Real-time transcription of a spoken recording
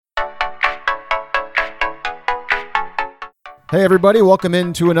Hey everybody, welcome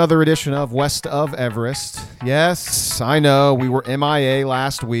into another edition of West of Everest. Yes, I know we were MIA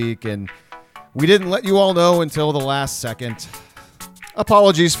last week and we didn't let you all know until the last second.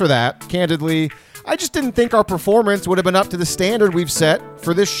 Apologies for that. Candidly, I just didn't think our performance would have been up to the standard we've set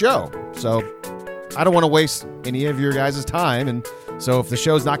for this show. So I don't want to waste any of your guys' time, and so if the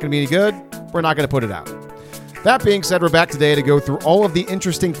show's not going to be any good, we're not going to put it out. That being said, we're back today to go through all of the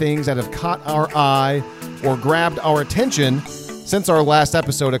interesting things that have caught our eye or grabbed our attention since our last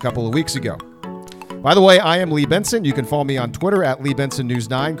episode a couple of weeks ago. By the way, I am Lee Benson. You can follow me on Twitter at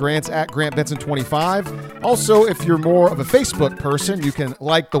LeeBensonNews9. Grant's at GrantBenson25. Also, if you're more of a Facebook person, you can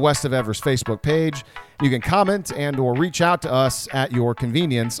like the West of Everest Facebook page. You can comment and or reach out to us at your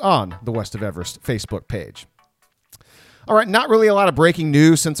convenience on the West of Everest Facebook page. All right, not really a lot of breaking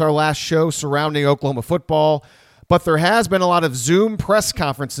news since our last show surrounding Oklahoma football, but there has been a lot of Zoom press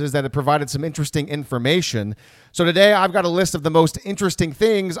conferences that have provided some interesting information. So today I've got a list of the most interesting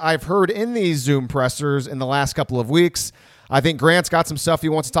things I've heard in these Zoom pressers in the last couple of weeks. I think Grant's got some stuff he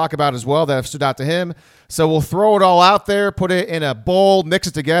wants to talk about as well that have stood out to him. So we'll throw it all out there, put it in a bowl, mix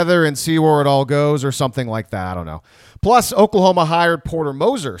it together, and see where it all goes or something like that. I don't know. Plus, Oklahoma hired Porter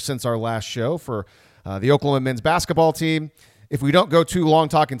Moser since our last show for the Oklahoma men's basketball team. If we don't go too long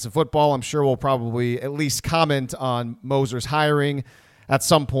talking some football, I'm sure we'll probably at least comment on Moser's hiring at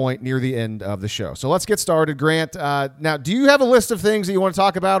some point near the end of the show. So let's get started, Grant. Now, do you have a list of things that you want to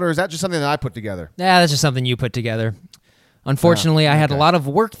talk about, or is that just something that I put together? Yeah, that's just something you put together. Unfortunately, I had a lot of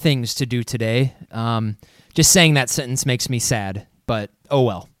work things to do today. Just saying that sentence makes me sad, but oh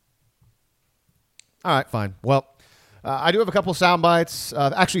well. All right, fine. Well, I do have a couple of sound bites,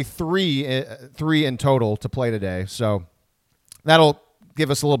 actually three in total to play today. So that'll give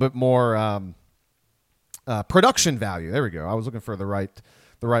us a little bit more production value. There we go. I was looking for the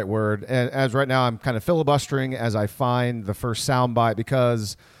right word. And as right now I'm kind of filibustering as I find the first sound bite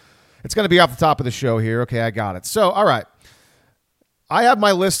because it's going to be off the top of the show here. Okay, I got it. So, all right. I have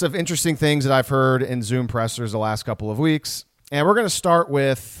my list of interesting things that I've heard in Zoom pressers the last couple of weeks, and we're going to start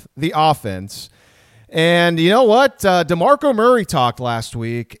with the offense. And you know what? DeMarco Murray talked last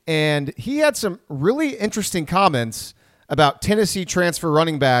week, and he had some really interesting comments about Tennessee transfer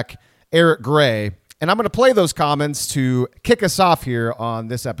running back Eric Gray. And I'm going to play those comments to kick us off here on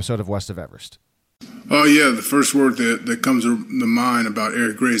this episode of West of Everest. Oh, yeah, the first word that comes to mind about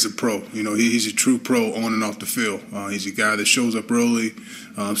Eric Gray is a pro. You know, he's a true pro on and off the field. He's a guy that shows up early,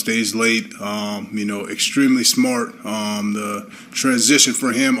 stays late, extremely smart. The transition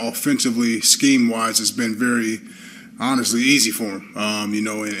for him offensively, scheme-wise, has been very, honestly, easy for him.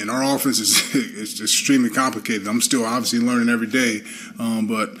 And our offense is extremely complicated. I'm still obviously learning every day,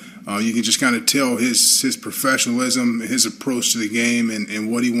 but you can just kind of tell his professionalism, his approach to the game,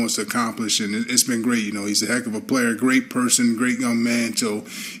 and what he wants to accomplish. And it's been great. You know, he's a heck of a player, great person, great young man. So,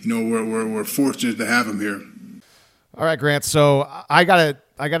 we're fortunate to have him here. All right, Grant. So I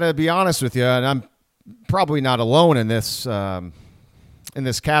gotta be honest with you, and I'm probably not alone in this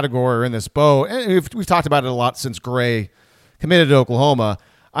category or in this boat. And we've talked about it a lot since Gray committed to Oklahoma.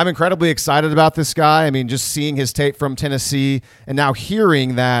 I'm incredibly excited about this guy. I mean, just seeing his tape from Tennessee and now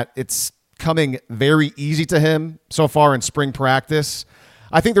hearing that it's coming very easy to him so far in spring practice.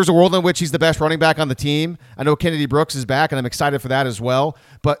 I think there's a world in which he's the best running back on the team. I know Kennedy Brooks is back, and I'm excited for that as well.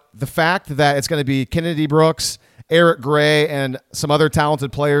 But the fact that it's going to be Kennedy Brooks, Eric Gray, and some other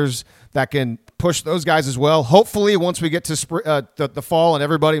talented players that can push those guys as well. Hopefully, once we get to the fall and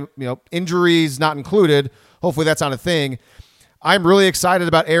everybody, injuries not included, hopefully that's not a thing. I'm really excited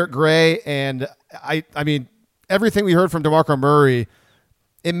about Eric Gray, and I mean, everything we heard from DeMarco Murray,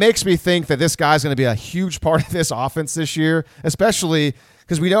 it makes me think that this guy's going to be a huge part of this offense this year, especially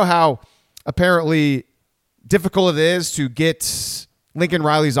because we know how apparently difficult it is to get Lincoln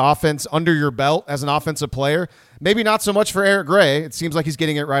Riley's offense under your belt as an offensive player. Maybe not so much for Eric Gray. It seems like he's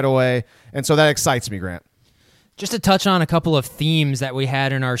getting it right away, and so that excites me, Grant. Just to touch on a couple of themes that we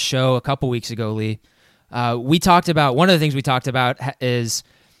had in our show a couple weeks ago, Lee. We talked about, one of the things we talked about is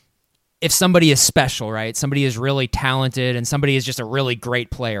if somebody is special, right? Somebody is really talented and somebody is just a really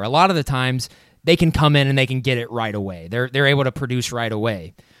great player. A lot of the times they can come in and they can get it right away. They're able to produce right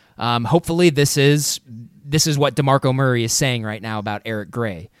away. Hopefully this is what DeMarco Murray is saying right now about Eric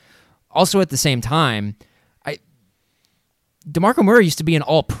Gray. Also at the same time, DeMarco Murray used to be an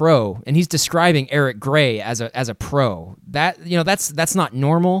all-pro, and he's describing Eric Gray as a pro. That's not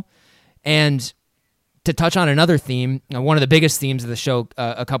normal. And to touch on another theme, one of the biggest themes of the show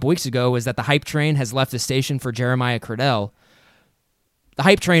a couple weeks ago was that the hype train has left the station for Jeremiah Cradell. The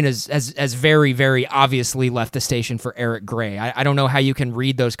hype train has very, very obviously left the station for Eric Gray. I don't know how you can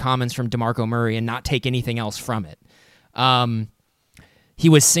read those comments from DeMarco Murray and not take anything else from it. He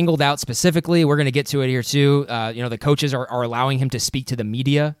was singled out specifically. We're going to get to it here too. The coaches are allowing him to speak to the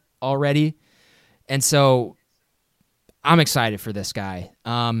media already. And so I'm excited for this guy.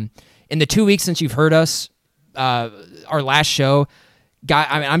 In the 2 weeks since you've heard us, our last show,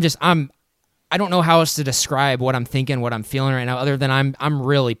 I don't know how else to describe what I'm thinking, what I'm feeling right now, other than I'm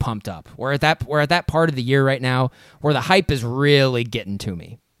really pumped up. We're at that part of the year right now where the hype is really getting to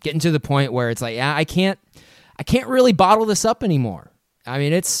me, getting to the point where it's like, yeah, I can't really bottle this up anymore. I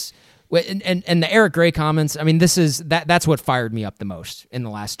mean, it's and the Eric Gray comments. I mean, that's what fired me up the most in the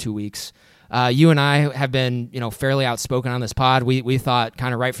last 2 weeks. You and I have been, fairly outspoken on this pod. We thought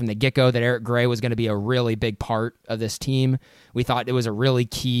kind of right from the get-go that Eric Gray was going to be a really big part of this team. We thought it was a really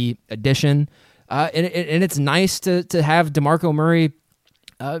key addition. And it's nice to have DeMarco Murray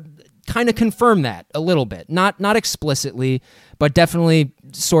kind of confirm that a little bit. Not explicitly, but definitely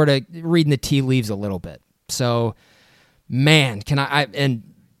sort of reading the tea leaves a little bit. So, man,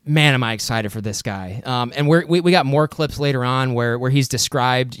 am I excited for this guy. And we got more clips later on where he's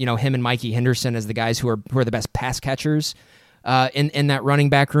described, him and Mikey Henderson as the guys who are the best pass catchers in that running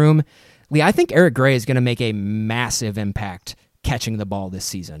back room. Lee, I think Eric Gray is going to make a massive impact catching the ball this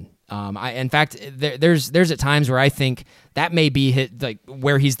season. In fact, there's at times where I think that may be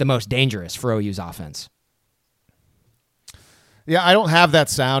where he's the most dangerous for OU's offense. Yeah, I don't have that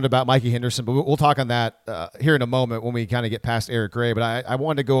sound about Mikey Henderson, but we'll talk on that here in a moment when we kind of get past Eric Gray. But I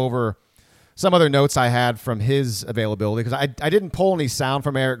wanted to go over some other notes I had from his availability because I didn't pull any sound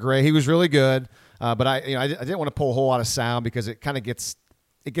from Eric Gray. He was really good, but I didn't want to pull a whole lot of sound because it kind of gets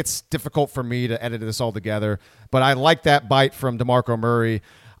difficult for me to edit this all together. But I like that bite from DeMarco Murray.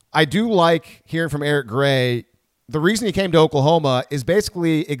 I do like hearing from Eric Gray. The reason he came to Oklahoma is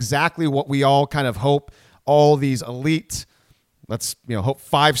basically exactly what we all kind of hope all these elite, hope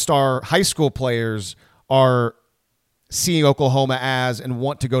 5-star high school players are seeing Oklahoma as and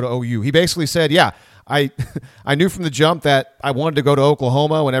want to go to OU. He basically said, yeah, I knew from the jump that I wanted to go to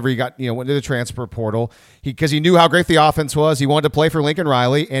Oklahoma whenever he got, went to the transfer portal because he knew how great the offense was. He wanted to play for Lincoln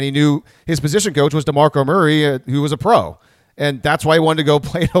Riley, and he knew his position coach was DeMarco Murray, who was a pro. And that's why he wanted to go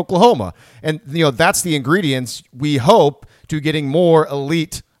play at Oklahoma. And, that's the ingredients we hope to getting more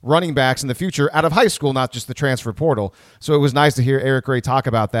elite running backs in the future out of high school, not just the transfer portal. So it was nice to hear Eric Gray talk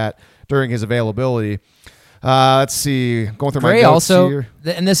about that during his availability. Let's see. Going through Gray my notes also, here.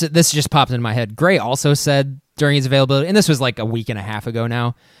 And this just popped into my head. Gray also said during his availability, and this was like a week and a half ago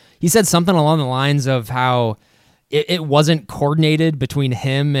now, he said something along the lines of how it wasn't coordinated between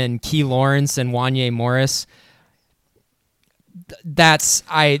him and Key Lawrence and Wanye Morris. That's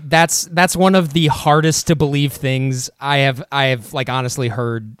one of the hardest to believe things I have honestly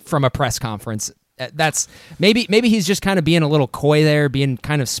heard from a press conference. That's maybe he's just kind of being a little coy there, being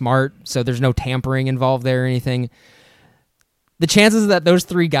kind of smart, so there's no tampering involved there or anything. The chances that those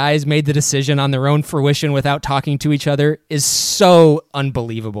three guys made the decision on their own fruition without talking to each other is so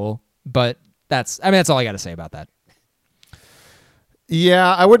unbelievable. But that's all I got to say about that.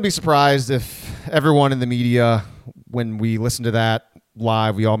 Yeah, I wouldn't be surprised if everyone in the media, when we listened to that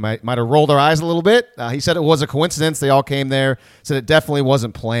live, we all might have rolled our eyes a little bit. He said it was a coincidence. They all came there, said it definitely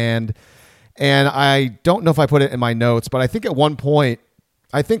wasn't planned. And I don't know if I put it in my notes, but I think at one point,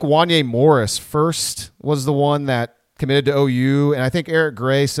 Wanye Morris first was the one that committed to OU. And I think Eric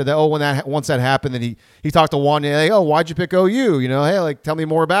Gray said that, once that happened, then he talked to Wanye, like, oh, why'd you pick OU? Hey, tell me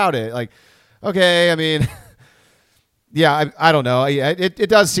more about it. Like, okay, I mean... Yeah, I don't know. It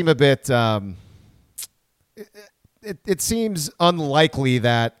does seem a bit. It seems unlikely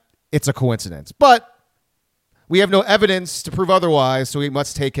that it's a coincidence, but we have no evidence to prove otherwise, so we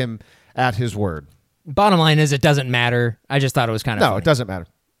must take him at his word. Bottom line is, it doesn't matter. I just thought it was kind of funny. It doesn't matter.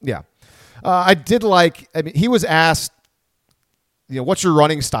 Yeah, I did like. I mean, he was asked, what's your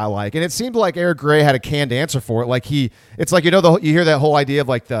running style like? And it seemed like Eric Gray had a canned answer for it. It's like, you hear that whole idea of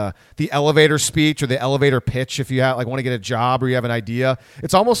like the elevator speech or the elevator pitch. If you want to get a job or you have an idea,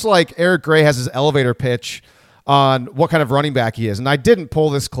 it's almost like Eric Gray has his elevator pitch on what kind of running back he is. And I didn't pull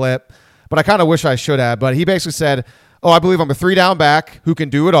this clip, but I kind of wish I should have. But he basically said, I believe I'm a 3-down back who can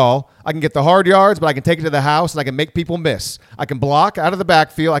do it all. I can get the hard yards, but I can take it to the house and I can make people miss. I can block out of the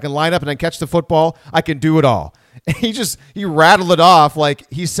backfield. I can line up and then catch the football. I can do it all. He rattled it off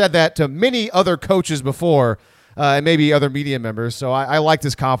like he said that to many other coaches before and maybe other media members. So I liked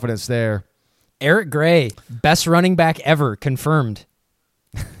his confidence there. Eric Gray, best running back ever, confirmed.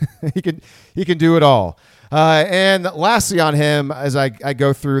 He can do it all. And lastly on him, as I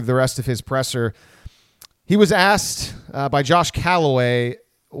go through the rest of his presser, he was asked by Josh Calloway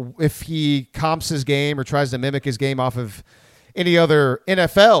if he comps his game or tries to mimic his game off of any other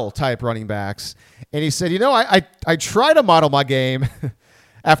NFL type running backs. And he said, I try to model my game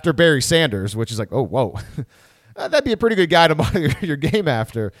after Barry Sanders, which is like, oh, whoa. That'd be a pretty good guy to model your game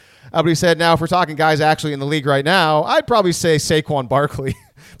after. But he said, now, if we're talking guys actually in the league right now, I'd probably say Saquon Barkley.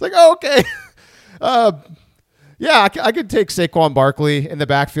 It's like, oh, okay. Yeah, I could take Saquon Barkley in the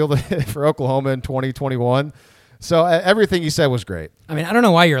backfield for Oklahoma in 2021. So everything you said was great. I mean, I don't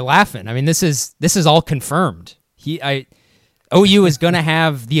know why you're laughing. I mean, this is all confirmed. OU is going to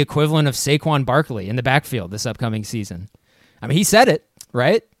have the equivalent of Saquon Barkley in the backfield this upcoming season. I mean, he said it,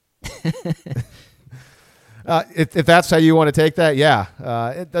 right? If that's how you want to take that, yeah.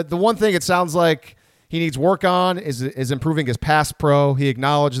 The one thing it sounds like he needs work on is improving his pass pro. He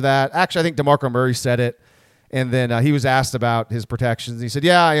acknowledged that. Actually, I think DeMarco Murray said it. And then he was asked about his protections. He said,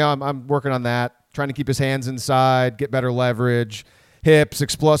 I'm working on that, trying to keep his hands inside, get better leverage, hips,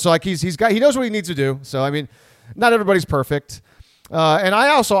 explode. So like he knows what he needs to do. So, I mean, not everybody's perfect. And I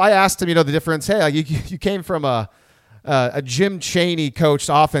asked him, the difference. Hey, you came from a Jim Chaney coached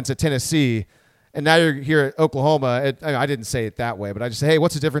offense at Tennessee, and now you're here at Oklahoma. I didn't say it that way, but I just said, hey,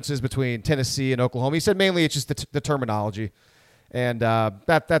 what's the differences between Tennessee and Oklahoma? He said mainly it's just the terminology. And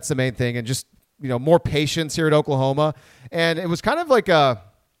that's the main thing. And just, more patience here at Oklahoma. And it was kind of like a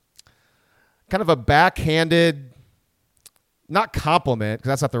backhanded, not compliment, because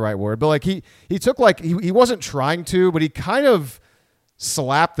that's not the right word, but like he took he wasn't trying to, but he kind of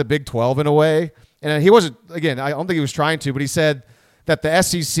slapped the Big 12 in a way. And he wasn't, again, I don't think he was trying to, but he said that the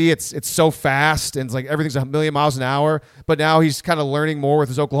SEC, it's so fast and it's like everything's a million miles an hour. But now he's kind of learning more with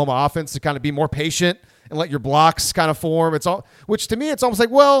his Oklahoma offense to kind of be more patient and let your blocks kind of form. Which to me, it's almost like,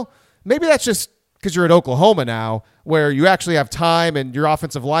 well, maybe that's just because you're at Oklahoma now, where you actually have time and your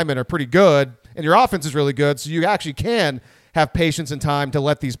offensive linemen are pretty good and your offense is really good. So you actually can have patience and time to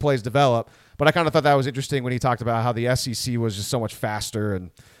let these plays develop. But I kind of thought that was interesting when he talked about how the SEC was just so much faster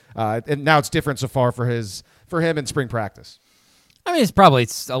and now it's different so far for him in spring practice. I mean,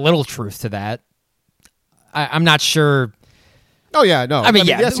 it's a little truth to that. I'm not sure. Oh yeah, no. I mean,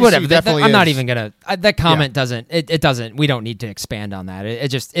 whatever. I'm not even gonna. That comment doesn't. It doesn't. We don't need to expand on that.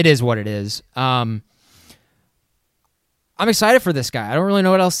 It is what it is. I'm excited for this guy. I don't really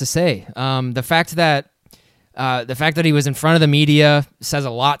know what else to say. The fact that he was in front of the media says a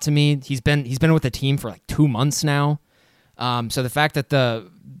lot to me. He's been with the team for like 2 months now. So the fact that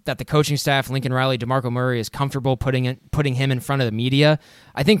the coaching staff, Lincoln Riley, DeMarco Murray, is comfortable putting him in front of the media,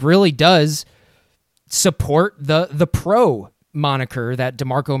 I think really does support the pro moniker that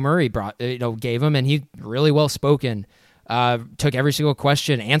DeMarco Murray gave him, and he really well spoken. Took every single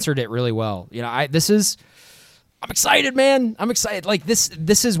question, answered it really well. I'm excited, man. I'm excited. Like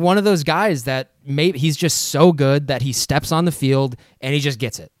this is one of those guys that maybe he's just so good that he steps on the field and he just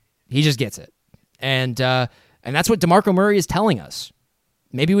gets it. And that's what DeMarco Murray is telling us.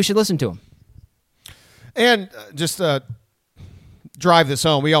 Maybe we should listen to him. And just drive this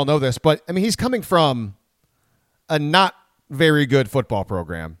home. We all know this, but I mean, he's coming from a not very good football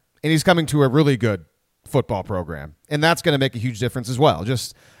program, and he's coming to a really good football program, and that's going to make a huge difference as well.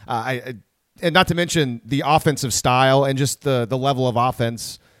 Just and not to mention the offensive style and just the level of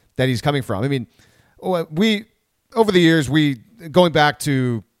offense that he's coming from. I mean, we over the years, going back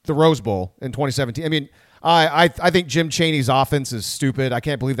to the Rose Bowl in 2017. I mean, I think Jim Chaney's offense is stupid. I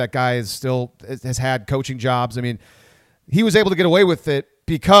can't believe that guy has had coaching jobs. I mean, he was able to get away with it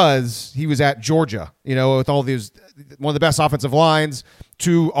because he was at Georgia, with all these, one of the best offensive lines,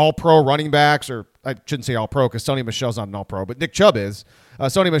 2 all-pro running backs, or I shouldn't say all-pro because Sony Michel's not an all-pro, but Nick Chubb is.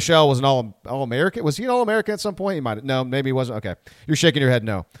 Sony Michel was an all-American. Was he an all-American at some point? He might have. No, maybe he wasn't. Okay. You're shaking your head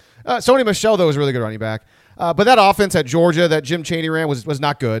no. Sony Michel, though, was a really good running back. But that offense at Georgia that Jim Chaney ran was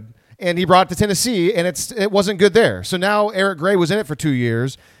not good. And he brought it to Tennessee, and it wasn't good there. So now Eric Gray was in it for 2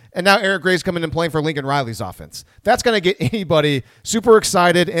 years, and now Eric Gray's coming and playing for Lincoln Riley's offense. That's going to get anybody super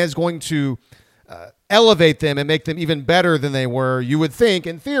excited and is going to elevate them and make them even better than they were, you would think,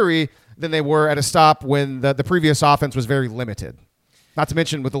 in theory, than they were at a stop when the previous offense was very limited. Not to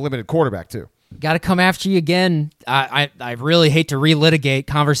mention with a limited quarterback, too. Got to come after you again. I really hate to relitigate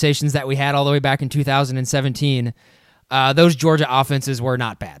conversations that we had all the way back in 2017. Those Georgia offenses were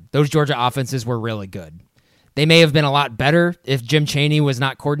not bad. Those Georgia offenses were really good. They may have been a lot better if Jim Chaney was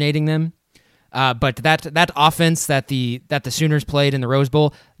not coordinating them. But that offense that the Sooners played in the Rose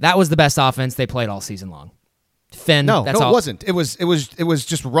Bowl, that was the best offense they played all season long. Finn, no, it wasn't. It was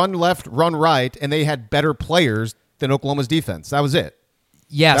just run left, run right, and they had better players than Oklahoma's defense. That was it.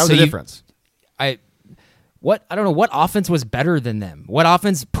 Yeah, that was the difference. I don't know what offense was better than them. What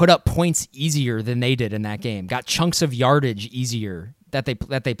offense put up points easier than they did in that game? Got chunks of yardage easier that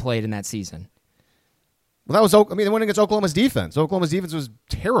they played in that season. Well, they went against Oklahoma's defense. Oklahoma's defense was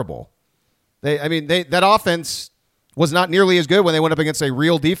terrible. That offense was not nearly as good when they went up against a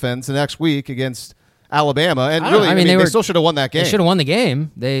real defense the next week against Alabama. And they still should have won that game. They should have won the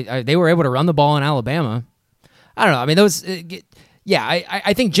game. They were able to run the ball in Alabama. I don't know. I mean, those. Yeah,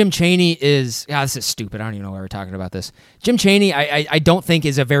 I think Jim Chaney is. Yeah, this is stupid. I don't even know why we're talking about this. Jim Chaney, I don't think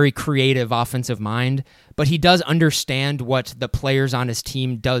is a very creative offensive mind, but he does understand what the players on his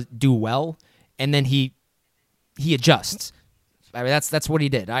team do well, and then he adjusts. I mean, that's what he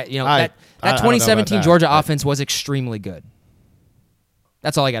did. That 2017 Georgia offense was extremely good.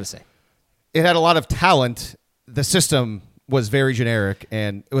 That's all I got to say. It had a lot of talent. The system was very generic,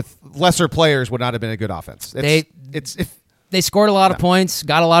 and with lesser players would not have been a good offense. They scored a lot of points,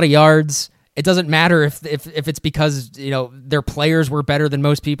 got a lot of yards. It doesn't matter if it's because their players were better than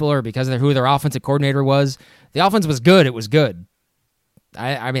most people or because of who their offensive coordinator was. The offense was good. It was good.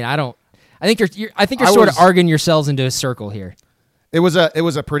 I think you're sort of arguing yourselves into a circle here. It was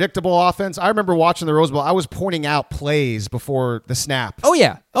a predictable offense. I remember watching the Rose Bowl. I was pointing out plays before the snap. Oh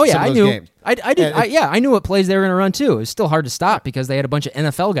yeah. I knew. Games. I did. I knew what plays they were going to run too. It was still hard to stop because they had a bunch of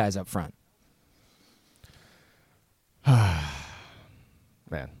NFL guys up front. Man,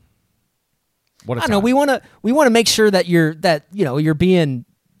 what a I don't know. We want to make sure that you're being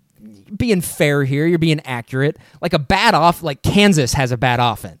fair here. You're being accurate. Like Kansas has a bad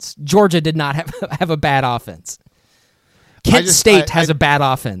offense. Georgia did not have a bad offense. Kent State has a bad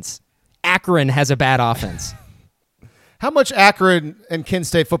offense. Akron has a bad offense. How much Akron and Kent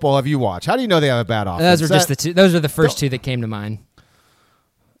State football have you watched? How do you know they have a bad offense? Those are just the two. Those are the first two that came to mind.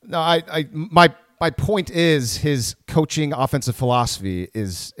 No, my point is his coaching offensive philosophy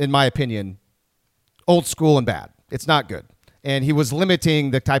is, in my opinion, old school and bad. It's not good, and he was limiting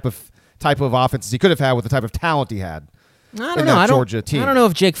the type of offenses he could have had with the type of talent he had. I don't know. Georgia team. I don't know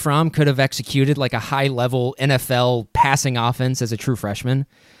if Jake Fromm could have executed like a high-level NFL passing offense as a true freshman.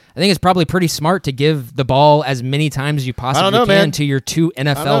 I think it's probably pretty smart to give the ball as many times as you possibly can to your two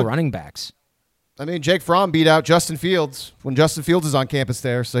NFL running backs. I mean, Jake Fromm beat out Justin Fields when Justin Fields is on campus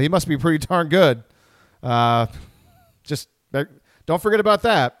there, so he must be pretty darn good. Just don't forget about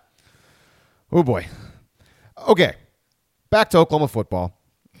that. Oh, boy. Okay, back to Oklahoma football.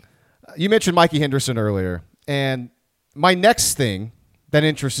 You mentioned Mikey Henderson earlier, and my next thing that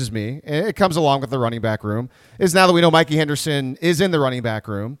interests me, and it comes along with the running back room, is now that we know Mikey Henderson is in the running back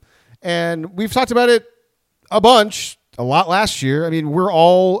room, and we've talked about it a lot last year. I mean, we're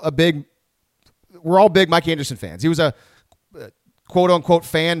all big Mikey Henderson fans. He was a quote-unquote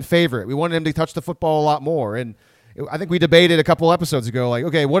fan favorite. We wanted him to touch the football a lot more, and I think we debated a couple episodes ago, like,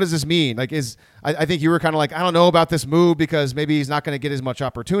 okay, what does this mean? Like, I think you were kind of like, I don't know about this move because maybe he's not going to get as much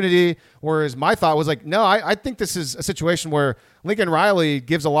opportunity. Whereas my thought was like, no, I think this is a situation where Lincoln Riley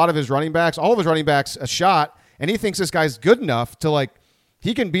gives all of his running backs a shot, and he thinks this guy's good enough to, like,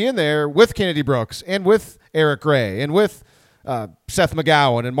 he can be in there with Kennedy Brooks and with Eric Gray and with Seth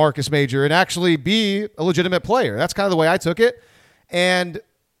McGowan and Marcus Major and actually be a legitimate player. That's kind of the way I took it. And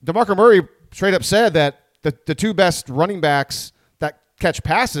DeMarco Murray straight up said that the two best running backs that catch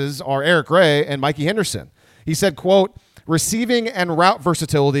passes are Eric Gray and Mikey Henderson. He said, quote, receiving and route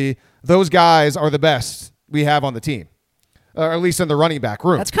versatility, those guys are the best we have on the team, or at least in the running back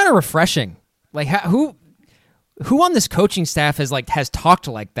room. That's kind of refreshing. Like, who on this coaching staff has talked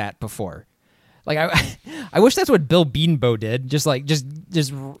like that before? Like, I wish that's what Bill Bedenbaugh did.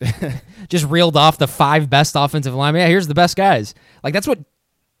 Just reeled off the 5 best offensive linemen. Yeah, here's the best guys. Like,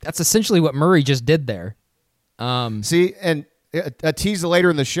 that's essentially what Murray just did there. See, and a tease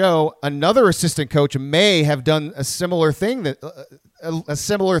later in the show, another assistant coach may have done a similar thing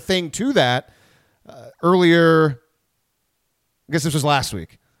to that earlier. I guess this was last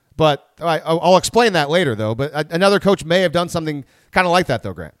week, but I'll explain that later, though. But another coach may have done something kind of like that,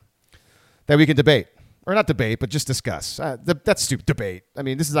 though, Grant, that we can debate. Or not debate, but just discuss. That's stupid. Debate. I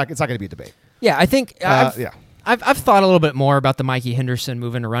mean, it's not going to be a debate. Yeah, I think I've thought a little bit more about the Mikey Henderson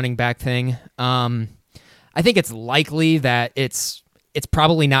moving to running back thing. I think it's likely that it's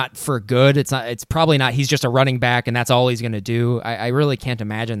probably not for good. It's probably not. He's just a running back, and that's all he's going to do. I really can't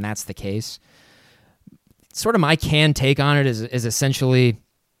imagine that's the case. Sort of my take on it is essentially,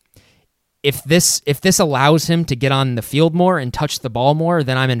 if this allows him to get on the field more and touch the ball more,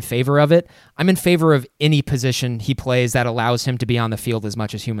 then I'm in favor of it. I'm in favor of any position he plays that allows him to be on the field as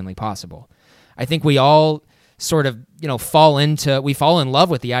much as humanly possible. I think we all sort of, fall in love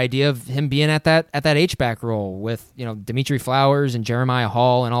with the idea of him being at that H-back role with, Dimitri Flowers and Jeremiah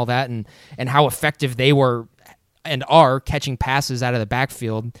Hall and all that, and how effective they were and are catching passes out of the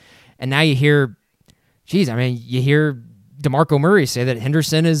backfield. And now you hear DeMarco Murray say that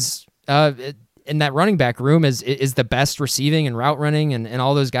Henderson is an in that running back room is the best receiving and route running and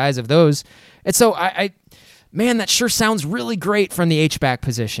all those guys of those. And so man, that sure sounds really great from the H-back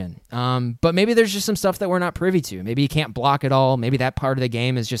position. But maybe there's just some stuff that we're not privy to. Maybe he can't block at all. Maybe that part of the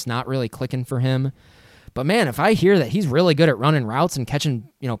game is just not really clicking for him. But man, if I hear that he's really good at running routes and catching,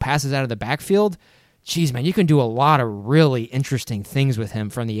 passes out of the backfield, geez, man, you can do a lot of really interesting things with him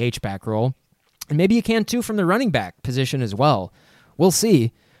from the H-back role. And maybe you can too from the running back position as well. We'll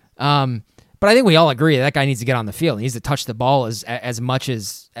see. But I think we all agree that guy needs to get on the field. He needs to touch the ball as much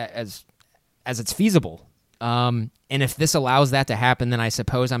as it's feasible. And if this allows that to happen, then I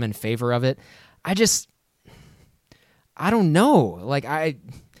suppose I'm in favor of it. I don't know.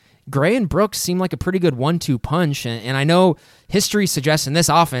 Gray and Brooks seem like a pretty good 1-2 punch, and I know history suggests in this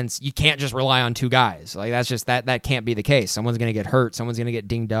offense you can't just rely on two guys. Like that's just that can't be the case. Someone's going to get hurt. Someone's going to get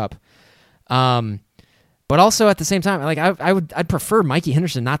dinged up. But also at the same time, I'd prefer Mikey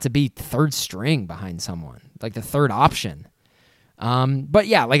Henderson not to be third string behind someone, like the third option. But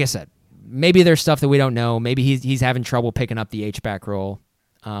yeah, like I said, maybe there's stuff that we don't know. Maybe he's having trouble picking up the H-back role.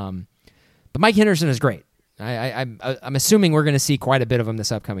 But Mike Henderson is great. I'm assuming we're going to see quite a bit of him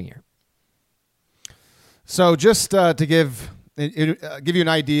this upcoming year. So just to give you an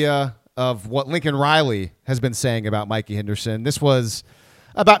idea of what Lincoln Riley has been saying about Mikey Henderson, this was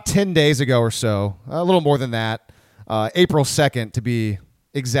about 10 days ago or so, a little more than that, April 2nd to be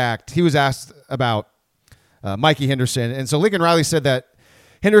exact. He was asked about Mikey Henderson. And so Lincoln Riley said that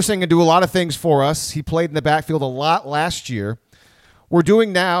Henderson can do a lot of things for us. He played in the backfield a lot last year. What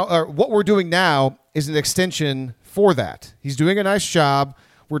we're doing now is an extension for that. He's doing a nice job.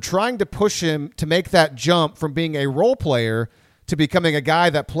 We're trying to push him to make that jump from being a role player to becoming a guy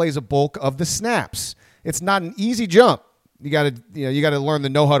that plays a bulk of the snaps. It's not an easy jump. You got to learn the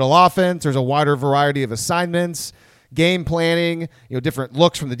no-huddle offense. There's a wider variety of assignments, game planning, different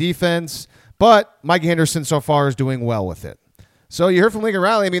looks from the defense. But Mike Henderson so far is doing well with it. So you heard from Lincoln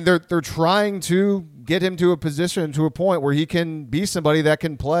Riley. I mean, they're trying to get him to a position, to a point where he can be somebody that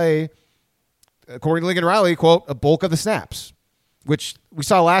can play, according to Lincoln Riley, quote, a bulk of the snaps, which we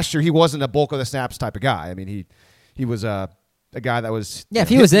saw last year. He wasn't a bulk of the snaps type of guy. I mean, he was a guy that was if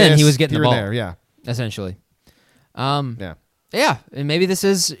he was in, he was getting the ball there, yeah, essentially. Yeah, and maybe this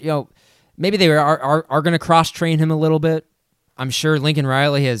is maybe they are going to cross train him a little bit. I'm sure Lincoln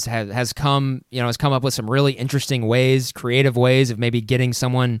Riley has come up with some really interesting ways, creative ways of maybe getting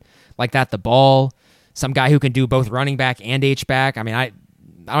someone like that the ball, some guy who can do both running back and H-back. I mean, I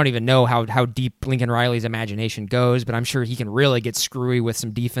don't even know how deep Lincoln Riley's imagination goes, but I'm sure he can really get screwy with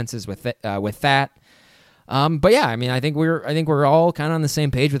some defenses with that. But yeah, I mean, I think we're all kind of on the same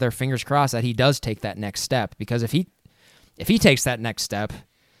page with our fingers crossed that he does take that next step, because if he takes that next step,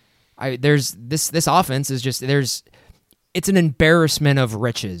 there's this offense is just it's an embarrassment of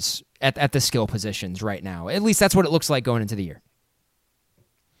riches at the skill positions right now. At least that's what it looks like going into the year.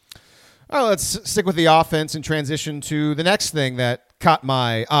 All right, let's stick with the offense and transition to the next thing that caught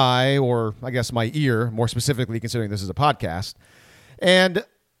my eye, or I guess my ear, more specifically, considering this is a podcast. And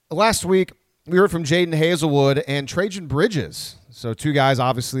last week, we heard from Jaden Hazelwood and Trajan Bridges. So two guys,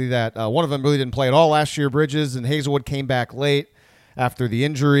 obviously, that one of them really didn't play at all last year, Bridges, and Hazelwood came back late after the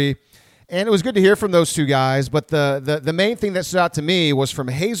injury. And it was good to hear from those two guys, but the main thing that stood out to me was from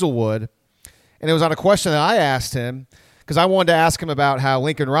Hazelwood, and it was on a question that I asked him, because I wanted to ask him about how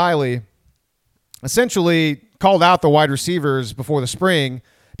Lincoln Riley essentially called out the wide receivers before the spring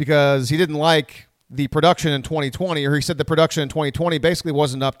because he didn't like the production in 2020, or he said the production in 2020 basically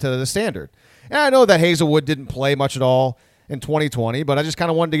wasn't up to the standard. And I know that Hazelwood didn't play much at all in 2020, but I just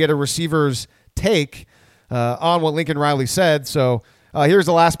kind of wanted to get a receiver's take on what Lincoln Riley said. So here's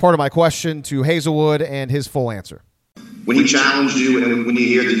the last part of my question to Hazelwood and his full answer. When he challenged you and when you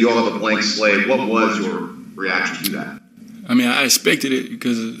hear that you all have a blank slate, what was your reaction to that? I mean, I expected it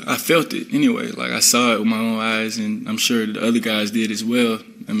because I felt it anyway. Like, I saw it with my own eyes, and I'm sure the other guys did as well.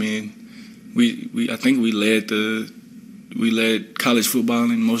 I mean, I think we led college football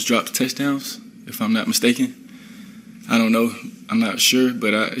in most dropped touchdowns, if I'm not mistaken. I don't know. I'm not sure,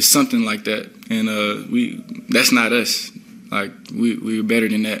 but it's something like that. And that's not us. Like, we're better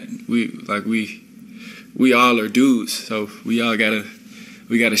than that. We all are dudes, so we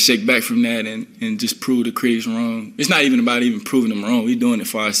gotta shake back from that and just prove the critics wrong. It's not even about even proving them wrong. We're doing it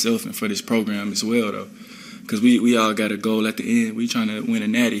for ourselves and for this program as well, though, because we all got a goal at the end. We trying to win a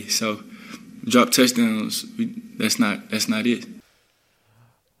natty, so drop touchdowns. That's not it.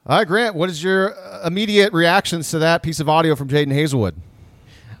 All right, Grant, what is your immediate reactions to that piece of audio from Jaden Hazelwood?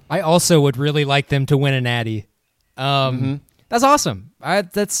 I also would really like them to win a natty. That's awesome.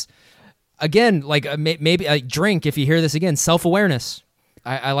 That's again, like maybe a drink. If you hear this again, self-awareness.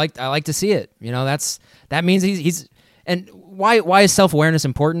 I like to see it. That means he's and why is self-awareness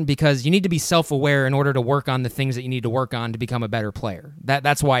important? Because you need to be self-aware in order to work on the things that you need to work on to become a better player.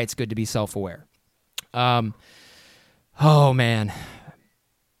 That's why it's good to be self-aware. Oh man.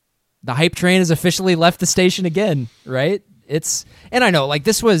 The hype train has officially left the station again, right? And I know, like,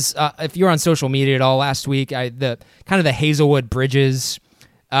 this was if you were on social media at all last week, the Hazelwood Bridges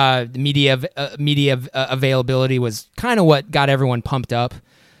media availability was kind of what got everyone pumped up.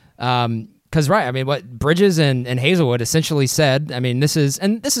 Because right, I mean, what Bridges and Hazelwood essentially said, I mean, this is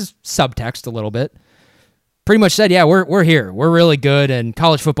subtext a little bit. Pretty much said, yeah, we're here, we're really good, and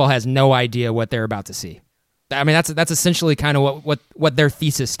college football has no idea what they're about to see. I mean, that's essentially kind of what their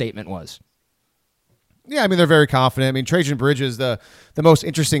thesis statement was. Yeah, I mean, they're very confident. I mean, Trajan Bridges, the most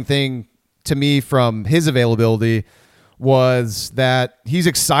interesting thing to me from his availability was that he's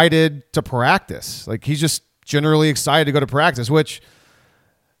excited to practice. Like, he's just generally excited to go to practice, which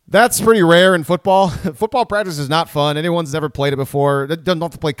that's pretty rare in football. Football practice is not fun. Anyone's never played it before. It doesn't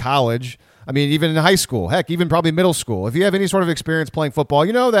have to play college. I mean, even in high school, heck, even probably middle school. If you have any sort of experience playing football,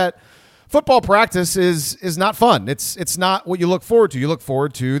 you know that football practice is not fun. It's not what you look forward to. You look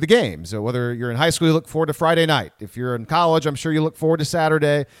forward to the games. So whether you're in high school, you look forward to Friday night. If you're in college, I'm sure you look forward to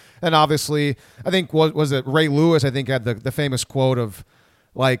Saturday. And obviously, I think, was it Ray Lewis, I think, had the famous quote of,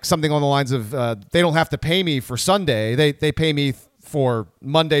 like, something on the lines of, they don't have to pay me for Sunday. They pay me for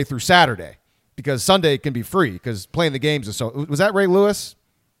Monday through Saturday, because Sunday can be free because playing the games is so. Was that Ray Lewis?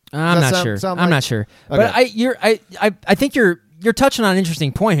 I'm not sure. I'm not sure. Okay. But I think you're touching on an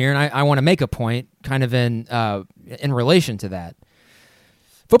interesting point here, and I want to make a point kind of in relation to that.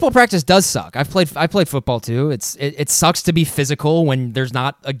 Football practice does suck. I played football too. It sucks to be physical when there's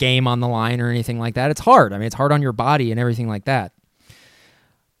not a game on the line or anything like that. It's hard. I mean, it's hard on your body and everything like that.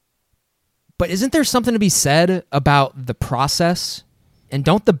 But isn't there something to be said about the process? And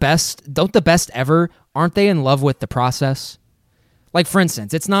don't the best ever, aren't they in love with the process? Like, for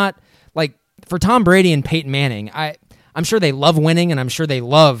instance, it's not like for Tom Brady and Peyton Manning, I'm sure they love winning, and I'm sure they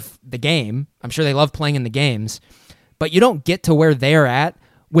love the game. I'm sure they love playing in the games. But you don't get to where they're at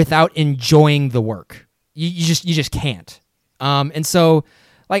without enjoying the work. You just can't. And so,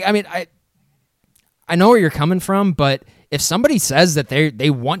 like, I mean, I know where you're coming from, but if somebody says that they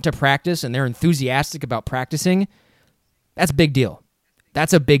want to practice and they're enthusiastic about practicing, that's a big deal.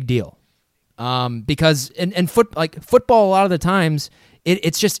 That's a big deal. Because in football, a lot of the times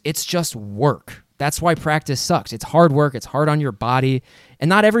it's just work. That's why practice sucks. It's hard work. It's hard on your body, and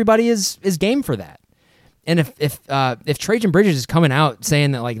not everybody is game for that. And if Trajan Bridges is coming out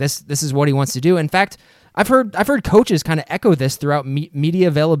saying that, like, this is what he wants to do, in fact, I've heard coaches kind of echo this throughout media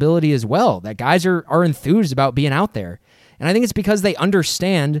availability as well, that guys are enthused about being out there. And I think it's because they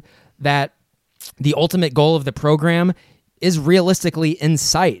understand that the ultimate goal of the program is realistically in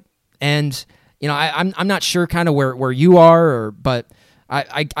sight. And, you know, I'm not sure kind of where you are, but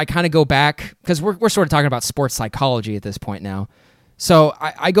I kind of go back, because we're sort of talking about sports psychology at this point now. So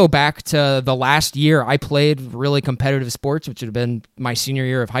I go back to the last year I played really competitive sports, which would have been my senior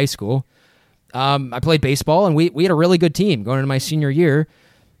year of high school. I played baseball, and we had a really good team going into my senior year.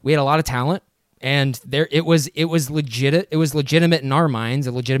 We had a lot of talent. And it was legitimate in our minds,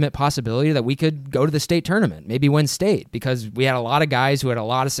 a legitimate possibility that we could go to the state tournament, maybe win state, because we had a lot of guys who had a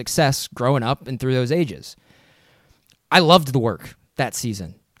lot of success growing up and through those ages. I loved the work that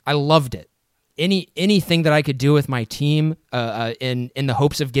season. I loved it. Anything that I could do with my team in the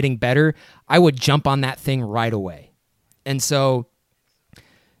hopes of getting better, I would jump on that thing right away. And so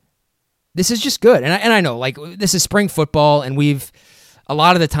this is just good. And I know, like, this is spring football, and a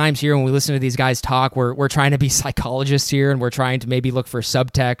lot of the times here when we listen to these guys talk, we're trying to be psychologists here, and we're trying to maybe look for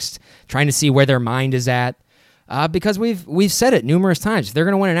subtext, trying to see where their mind is at, because we've said it numerous times. If they're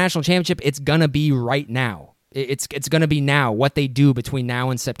going to win a national championship, it's going to be right now. It's going to be now, what they do between now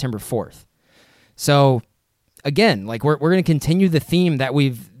and September 4th. So, again, like, we're going to continue the theme that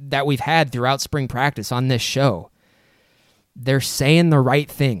we've had throughout spring practice on this show. They're saying the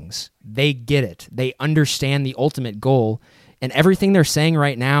right things. They get it. They understand the ultimate goal. And everything they're saying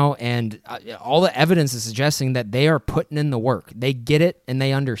right now, and all the evidence is suggesting that they are putting in the work. They get it, and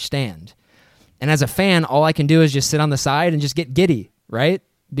they understand. And as a fan, all I can do is just sit on the side and just get giddy, right?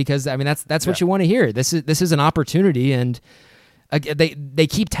 Because, I mean, that's what you want to hear. This is an opportunity, and they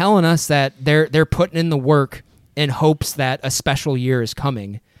keep telling us that they're putting in the work in hopes that a special year is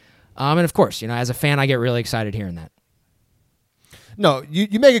coming. And of course, you know, as a fan, I get really excited hearing that. No,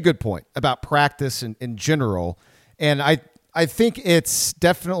 you make a good point about practice in general, and I think it's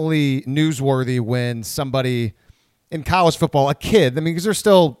definitely newsworthy when somebody in college football, a kid, I mean, because they're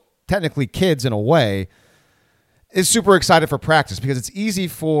still technically kids in a way, is super excited for practice because it's easy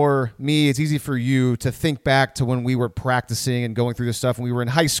for me, it's easy for you to think back to when we were practicing and going through this stuff when we were in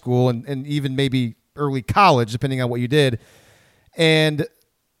high school and even maybe early college, depending on what you did, and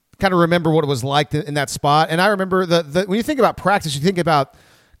kind of remember what it was like in that spot. And I remember when you think about practice, you think about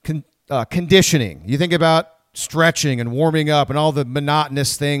conditioning, you think about stretching and warming up and all the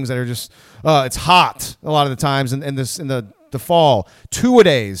monotonous things that are just, it's hot a lot of the times in the fall,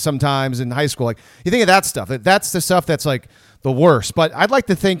 2-a-days sometimes in high school. Like you think of that stuff, that's the stuff that's like the worst. But I'd like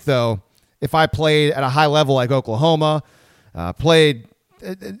to think though, if I played at a high level like Oklahoma, played,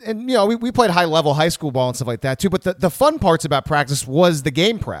 and you know, we played high level high school ball and stuff like that too. But the fun parts about practice was the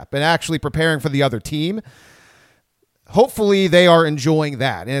game prep and actually preparing for the other team. Hopefully they are enjoying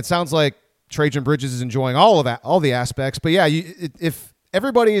that. And it sounds like Trajan Bridges is enjoying all of that, all the aspects. But yeah, if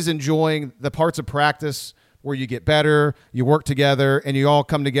everybody is enjoying the parts of practice where you get better, you work together, and you all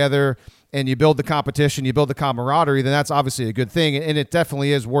come together and you build the competition, you build the camaraderie, then that's obviously a good thing. And it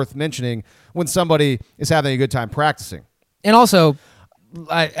definitely is worth mentioning when somebody is having a good time practicing. And also,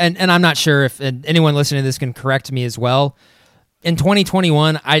 and I'm not sure if anyone listening to this can correct me as well. In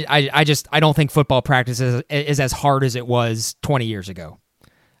 2021, I don't think football practice is as hard as it was 20 years ago.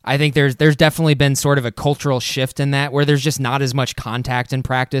 I think there's definitely been sort of a cultural shift in that where there's just not as much contact in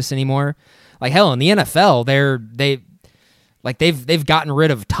practice anymore. Like hell, in the NFL, they've gotten rid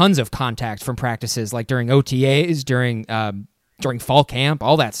of tons of contact from practices, like during OTAs, during fall camp,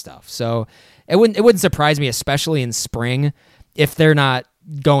 all that stuff. So it wouldn't surprise me, especially in spring, if they're not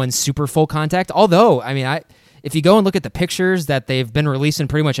going super full contact. Although, I mean, if you go and look at the pictures that they've been releasing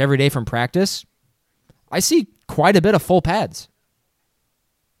pretty much every day from practice, I see quite a bit of full pads.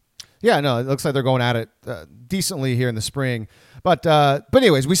 Yeah, no, it looks like they're going at it decently here in the spring. But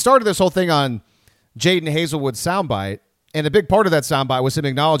anyways, we started this whole thing on Jadon Haselwood's soundbite, and a big part of that soundbite was him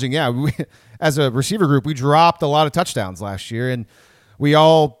acknowledging, as a receiver group, we dropped a lot of touchdowns last year, and we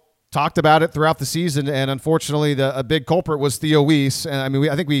all talked about it throughout the season, and unfortunately, a big culprit was Theo Weiss, and I mean,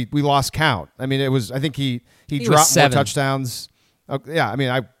 I think we lost count. I mean, I think he dropped more touchdowns. Yeah, I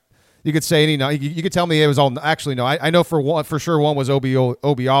mean, you could say you could tell me it was all. Actually, no, I know for sure one was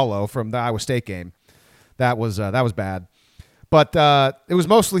Obialo from the Iowa State game. That was bad, but it was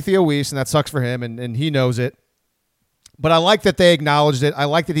mostly Theo Weiss, and that sucks for him, and he knows it. But I like that they acknowledged it. I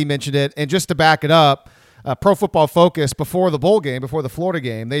like that he mentioned it, and just to back it up, Pro Football Focus before the bowl game, before the Florida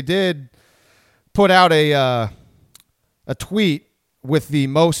game, they did put out a tweet with the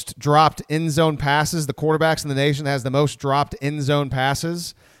most dropped end zone passes. The quarterbacks in the nation that has the most dropped end zone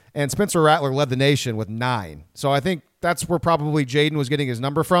passes. And Spencer Rattler led the nation with 9. So I think that's where probably Jadon was getting his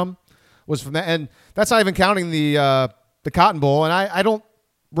number from, was from that. And that's not even counting the Cotton Bowl. And I don't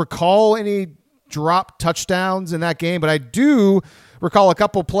recall any drop touchdowns in that game, but I do recall a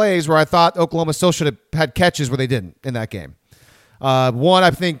couple plays where I thought Oklahoma still should have had catches where they didn't in that game. One,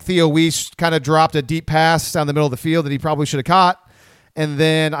 I think Theo Weiss kind of dropped a deep pass down the middle of the field that he probably should have caught. And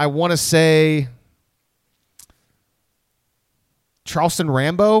then I want to say Charleston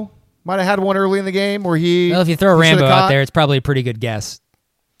Rambo might have had one early in the game where if you throw Rambo out there, it's probably a pretty good guess.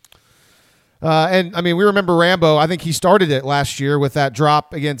 And I mean, we remember Rambo. I think he started it last year with that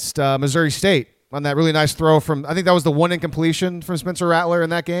drop against Missouri State on that really nice throw from, I think that was the one incompletion from Spencer Rattler in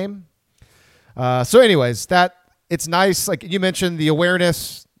that game. So anyways, it's nice. Like you mentioned, the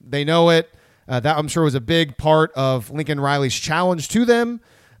awareness, they know it. That I'm sure was a big part of Lincoln Riley's challenge to them.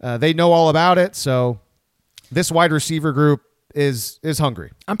 They know all about it. So this wide receiver group is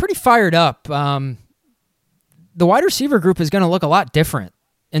hungry. I'm pretty fired up. The wide receiver group is going to look a lot different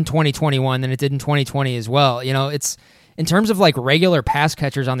in 2021 than it did in 2020 as well. You know, it's in terms of like regular pass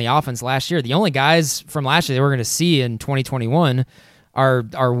catchers on the offense last year, the only guys from last year that we're going to see in 2021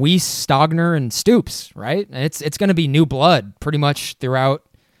 are Weiss, Stogner, and Stoops, right? And it's going to be new blood pretty much throughout.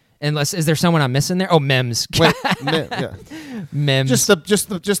 Unless, is there someone I'm missing there? Oh, Mims. Wait, yeah. Mims. Just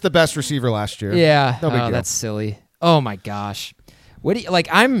the best receiver last year. Yeah. No big deal. That's silly. Oh my gosh. What do you like?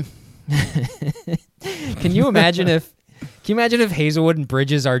 Can you imagine if Haselwood and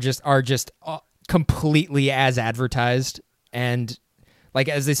Bridges are just completely as advertised, and like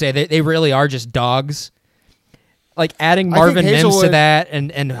as they say, they really are just dogs. Like adding Marvin Mims to that,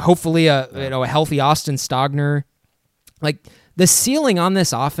 and hopefully a healthy Austin Stogner. Like the ceiling on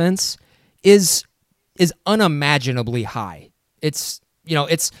this offense is unimaginably high.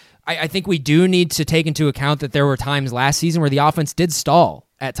 I think we do need to take into account that there were times last season where the offense did stall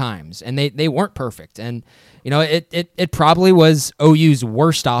at times, and they weren't perfect. And it probably was OU's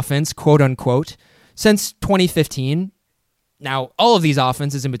worst offense, quote unquote, since 2015. Now, all of these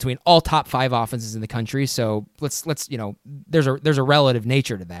offenses in between, all top 5 offenses in the country. So let's there's a relative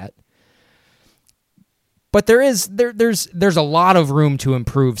nature to that. But there's a lot of room to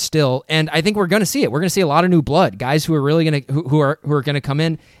improve still, and I think we're going to see it. We're going to see a lot of new blood, guys who are really going to who are going to come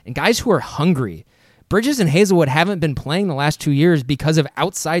in, and guys who are hungry. Bridges and Hazelwood haven't been playing the last 2 years because of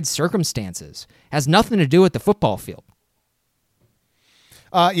outside circumstances. Has nothing to do with the football field.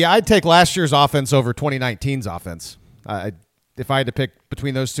 Yeah, I'd take last year's offense over 2019's offense. If I had to pick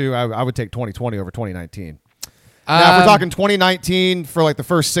between those two, I would take 2020 over 2019. Now, if we're talking 2019 for like the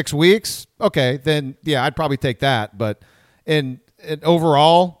first 6 weeks, okay, then yeah, I'd probably take that. But in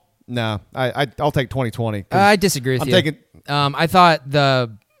overall, no, I'll take 2020. I disagree with you. I thought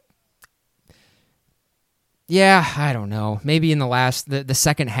I don't know. Maybe in the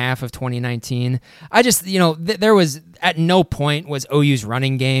second half of 2019, I just, there was at no point was OU's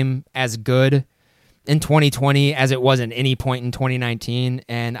running game as good in 2020 as it was at any point in 2019.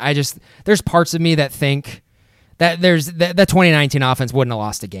 And there's parts of me that think that the 2019 offense wouldn't have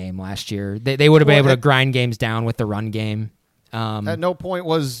lost a game last year. They would have been able to grind games down with the run game. At no point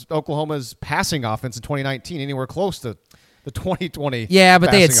was Oklahoma's passing offense in 2019 anywhere close to the 2020. Yeah, but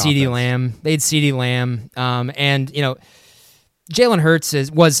they had CeeDee Lamb. They had CeeDee Lamb. And Jalen Hurts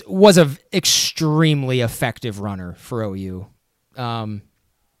was an extremely effective runner for OU. You're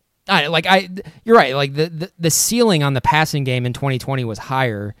right. Like the ceiling on the passing game in 2020 was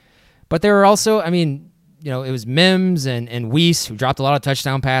higher, but there were also, it was Mims and Weiss who dropped a lot of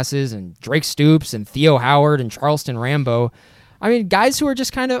touchdown passes, and Drake Stoops and Theo Howard and Charleston Rambo. Guys who are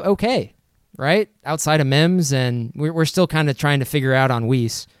just kind of okay, right? Outside of Mims, and we're still kind of trying to figure out on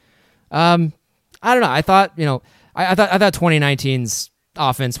Weiss. I don't know. I thought 2019's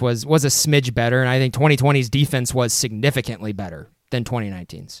offense was a smidge better, and I think 2020's defense was significantly better than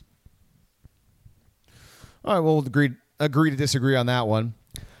 2019's. All right, we'll agree to disagree on that one.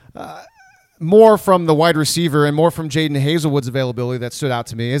 More from the wide receiver and more from Jaden Hazelwood's availability that stood out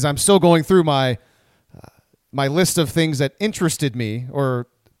to me as I'm still going through my list of things that interested me or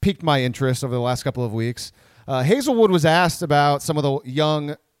piqued my interest over the last couple of weeks. Hazelwood was asked about some of the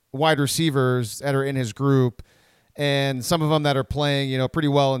young wide receivers that are in his group and some of them that are playing, pretty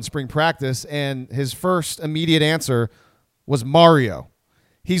well in spring practice. And his first immediate answer was Mario.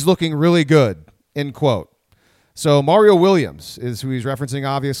 He's looking really good, end quote. So Mario Williams is who he's referencing,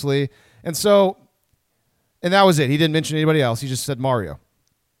 obviously. And that was it. He didn't mention anybody else. He just said Mario.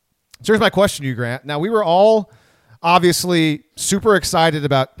 So here's my question to you, Grant. Now, we were all obviously super excited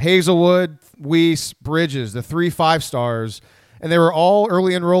about Hazelwood, Weiss, Bridges, the 3 5-stars, and they were all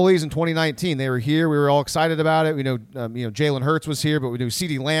early enrollees in 2019. They were here. We were all excited about it. We know, Jalen Hurts was here, but we knew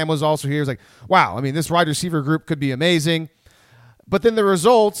CeeDee Lamb was also here. It was like, wow, this wide receiver group could be amazing. But then the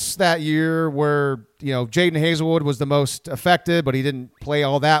results that year were, Jaden Hazelwood was the most affected, but he didn't play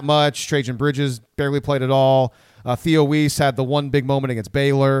all that much. Trajan Bridges barely played at all. Theo Weiss had the one big moment against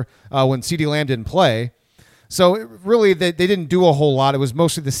Baylor when CeeDee Lamb didn't play. So really, they didn't do a whole lot. It was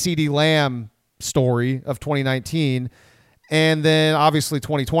mostly the CeeDee Lamb story of 2019. And then obviously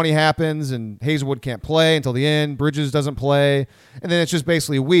 2020 happens and Hazelwood can't play until the end. Bridges doesn't play. And then it's just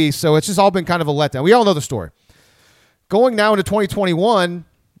basically Weiss. So it's just all been kind of a letdown. We all know the story. Going now into 2021,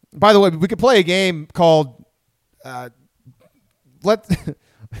 by the way, we could play a game called what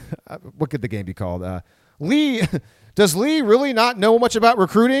could the game be called? Does Lee really not know much about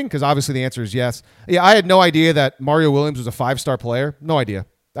recruiting? Because obviously the answer is yes. Yeah, I had no idea that Mario Williams was a 5-star player. No idea.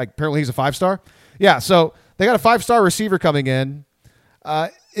 Apparently he's a 5-star. Yeah, so they got a 5-star receiver coming in.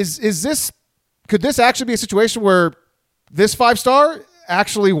 Could this actually be a situation where this 5-star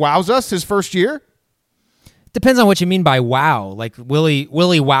actually wows us his first year? Depends on what you mean by wow. Like, will he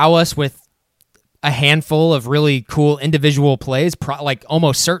wow us with a handful of really cool individual plays?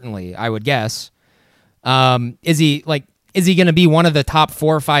 Almost certainly, I would guess. Is he going to be one of the top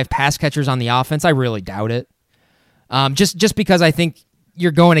 4 or 5 pass catchers on the offense? I really doubt it. Just because I think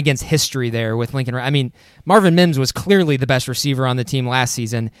you're going against history there with Lincoln. Marvin Mims was clearly the best receiver on the team last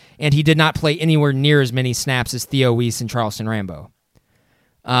season, and he did not play anywhere near as many snaps as Theo Weiss and Charleston Rambo.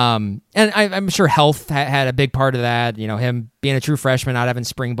 And I'm sure health had a big part of that. Him being a true freshman, not having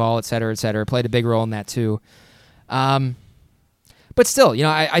spring ball, et cetera, played a big role in that too. But still,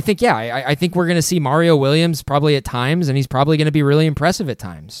 I think we're going to see Mario Williams probably at times, and he's probably going to be really impressive at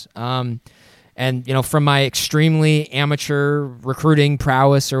times. And from my extremely amateur recruiting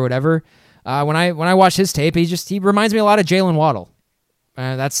prowess or whatever, when I watch his tape, he reminds me a lot of Jalen Waddle.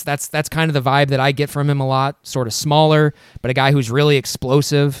 That's kind of the vibe that I get from him a lot. Sort of smaller, but a guy who's really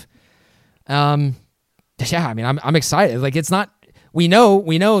explosive. I'm excited. Like, it's not. We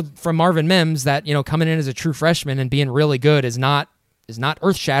know from Marvin Mims that coming in as a true freshman and being really good is not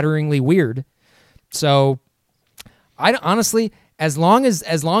earth-shatteringly weird. So, I honestly, as long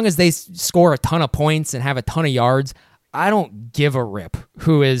as they score a ton of points and have a ton of yards, I don't give a rip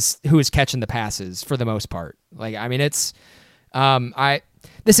who is catching the passes for the most part. Like, I mean, it's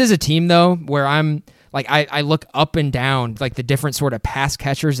this is a team though where I'm like, I look up and down like the different sort of pass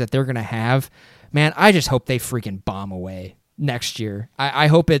catchers that they're gonna have. Man, I just hope they freaking bomb away next year. I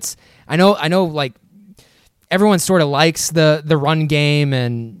hope it's. I know. Like, everyone sort of likes the run game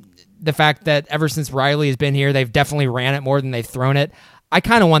and the fact that ever since Riley has been here, they've definitely ran it more than they've thrown it. I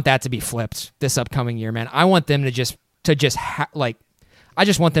kind of want that to be flipped this upcoming year, man. I want them to I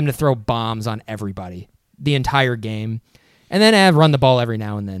just want them to throw bombs on everybody the entire game, and then run the ball every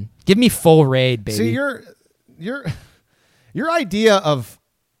now and then. Give me full raid, baby. See, your idea of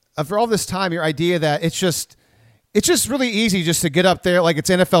after all this time, your idea that it's just really easy just to get up there like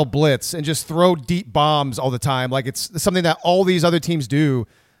it's NFL blitz and just throw deep bombs all the time, like it's something that all these other teams do,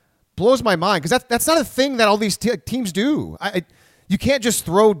 blows my mind, because that's not a thing that all these teams do. You can't just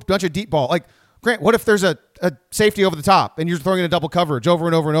throw a bunch of deep ball. Like, Grant, what if there's a safety over the top and you're throwing in a double coverage over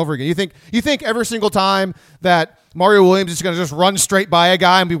and over and over again? You think every single time that Mario Williams is going to just run straight by a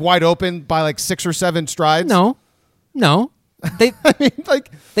guy and be wide open by like 6 or 7 strides? No. They I mean,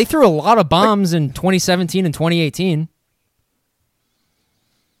 like, they threw a lot of bombs in 2017 and 2018.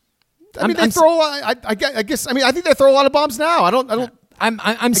 I mean, they throw a lot. I guess. I mean, I think they throw a lot of bombs now.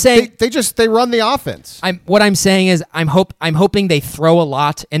 I'm saying they run the offense. What I'm saying is I'm hoping they throw a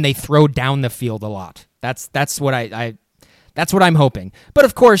lot and they throw down the field a lot. That's what that's what I'm hoping. But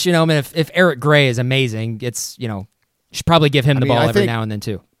of course, I mean, if Eric Gray is amazing, it's you should probably give him the ball every now and then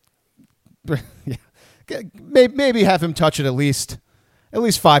too. Yeah. Maybe have him touch it at least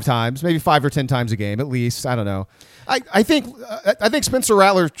 5 times, maybe 5 or 10 times a game at least. I don't know. I think Spencer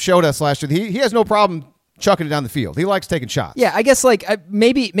Rattler showed us last year. He has no problem chucking it down the field. He likes taking shots. Yeah, I guess like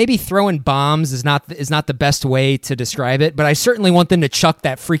maybe throwing bombs is not the best way to describe it, but I certainly want them to chuck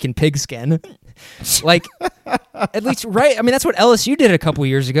that freaking pigskin. Like, at least, right? I mean, that's what LSU did a couple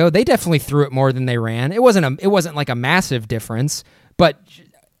years ago. They definitely threw it more than they ran. It wasn't like a massive difference, but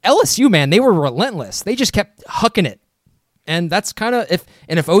LSU, man, they were relentless. They just kept hucking it. And that's kind of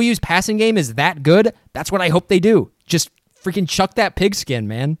if OU's passing game is that good, that's what I hope they do. Just freaking chuck that pigskin,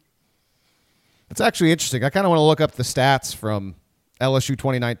 man. It's actually interesting. I kind of want to look up the stats from LSU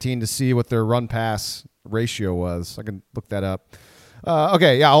 2019 to see what their run-pass ratio was. I can look that up.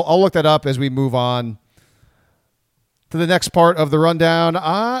 Okay, yeah, I'll look that up as we move on to the next part of the rundown.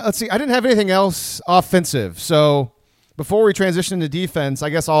 Let's see. I didn't have anything else offensive. So before we transition to defense, I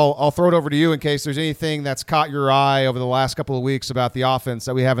guess I'll throw it over to you in case there's anything that's caught your eye over the last couple of weeks about the offense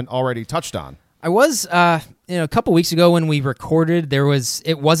that we haven't already touched on. I was, a couple weeks ago when we recorded,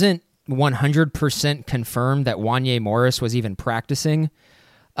 it wasn't 100% confirmed that Wanye Morris was even practicing.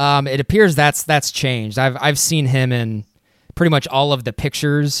 It appears that's changed. I've seen him in pretty much all of the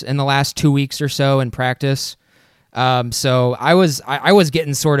pictures in the last 2 weeks or so in practice. So I was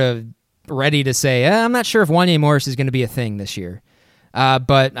getting sort of ready to say, I'm not sure if Wanye Morris is going to be a thing this year.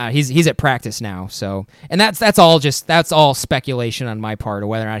 But he's at practice now. So, and that's all speculation on my part of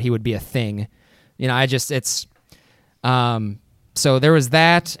whether or not he would be a thing. So there was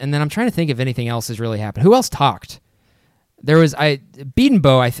that, and then I'm trying to think if anything else has really happened. Who else talked? There was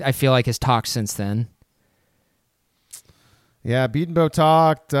Biedenbow. I feel like has talked since then. Yeah, Biedenbow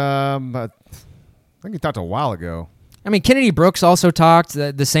talked. I think he talked a while ago. I mean, Kennedy Brooks also talked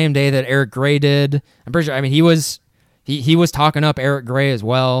the same day that Eric Gray did. I'm pretty sure. I mean, he was talking up Eric Gray as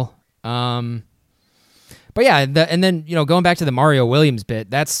well. But yeah, and then going back to the Mario Williams bit,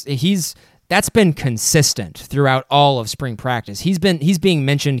 that's been consistent throughout all of spring practice. He's being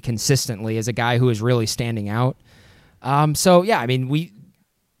mentioned consistently as a guy who is really standing out. So yeah, I mean,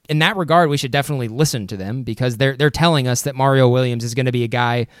 in that regard, we should definitely listen to them because they're telling us that Mario Williams is going to be a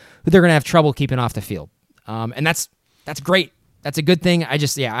guy who they're going to have trouble keeping off the field. And that's great. That's a good thing.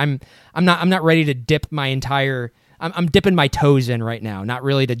 I'm not ready to dip my entire. I'm dipping my toes in right now, not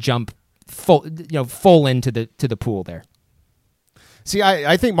really to jump full into the pool there. See,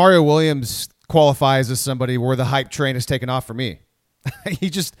 I think Mario Williams qualifies as somebody where the hype train is taken off for me.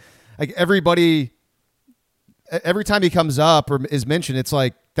 He just, like, everybody, every time he comes up or is mentioned, it's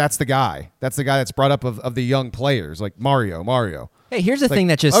like, that's the guy. That's the guy that's brought up of the young players, like Mario. Hey, here's the thing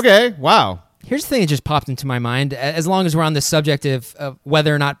that just... Okay, wow. Here's the thing that just popped into my mind, as long as we're on the subject of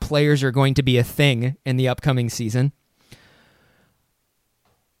whether or not players are going to be a thing in the upcoming season.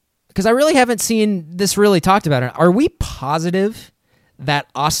 Because I really haven't seen this really talked about. Are we positive that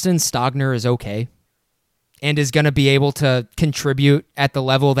Austin Stogner is okay and is going to be able to contribute at the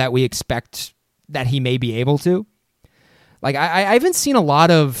level that we expect that he may be able to? Like, I haven't seen a lot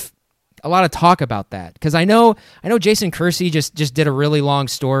of talk about that, because I know Jason Kersey just did a really long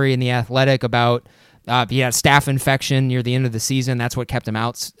story in The Athletic about he had a staph infection near the end of the season. That's what kept him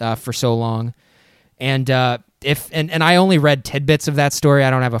out for so long. And and I only read tidbits of that story. I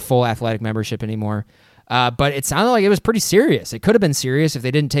don't have a full Athletic membership anymore. But it sounded like it was pretty serious. It could have been serious if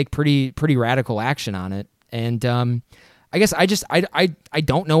they didn't take pretty radical action on it. And I guess I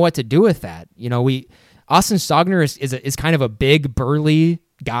don't know what to do with that. Austin Stogner is kind of a big, burly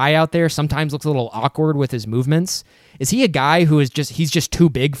guy out there. Sometimes looks a little awkward with his movements. Is he a guy who he's just too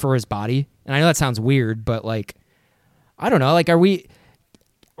big for his body? And I know that sounds weird, but like, I don't know. Like, are we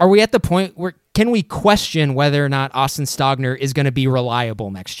at the point where can we question whether or not Austin Stogner is going to be reliable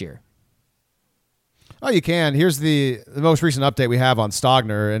next year? Oh, you can. Here's the most recent update we have on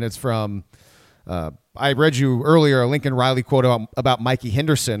Stogner, and it's from I read you earlier a Lincoln Riley quote about Mikey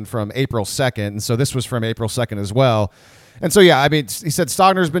Henderson from April 2nd, and so this was from April 2nd as well. And so, yeah, I mean, he said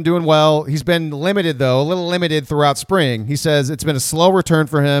Stogner's been doing well. He's been limited, though, a little limited throughout spring. He says it's been a slow return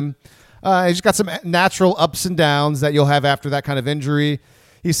for him. He's got some natural ups and downs that you'll have after that kind of injury.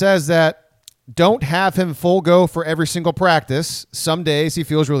 He says that don't have him full go for every single practice. Some days he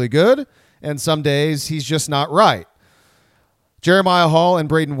feels really good, and some days he's just not right. Jeremiah Hall and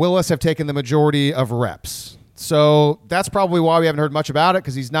Braden Willis have taken the majority of reps. So that's probably why we haven't heard much about it,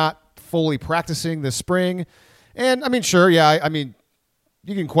 because he's not fully practicing this spring. And, I mean, sure, yeah, I mean,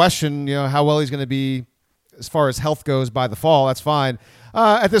 you can question, how well he's going to be as far as health goes by the fall. That's fine.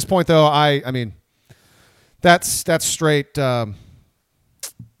 At this point, though, I mean, that's straight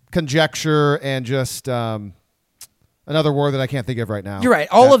conjecture and just another word that I can't think of right now. You're right.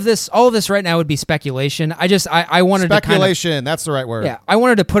 All of this right now would be speculation. I wanted speculation. That's the right word. Yeah, I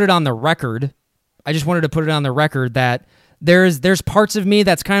wanted to put it on the record. I just wanted to put it on the record that there's parts of me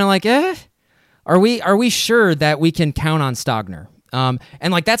that's kind of like, are we sure that we can count on Stogner? And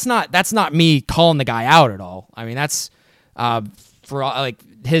like that's not me calling the guy out at all. I mean, that's for all, like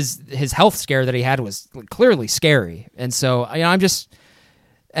his health scare that he had was clearly scary. And so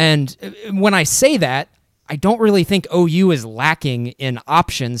and when I say that, I don't really think OU is lacking in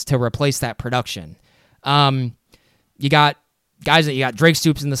options to replace that production. You got Drake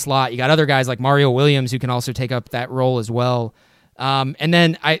Stoops in the slot. You got other guys like Mario Williams who can also take up that role as well. And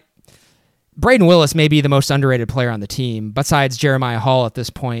then Braden Willis may be the most underrated player on the team, besides Jeremiah Hall at this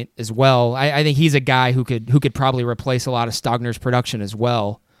point as well. I think he's a guy who could probably replace a lot of Stogner's production as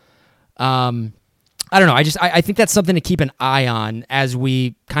well. I don't know. I think that's something to keep an eye on as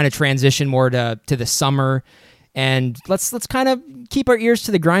we kind of transition more to the summer, and let's kind of keep our ears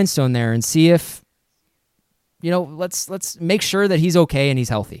to the grindstone there and see if let's make sure that he's okay and he's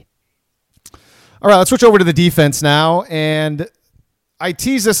healthy. All right, let's switch over to the defense now, and I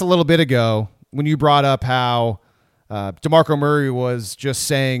teased this a little bit ago when you brought up how DeMarco Murray was just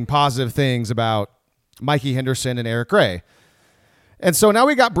saying positive things about Mikey Henderson and Eric Gray. And so now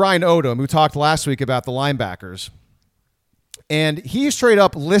we got Brian Odom, who talked last week about the linebackers. And he straight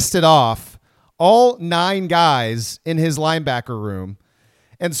up listed off all 9 guys in his linebacker room.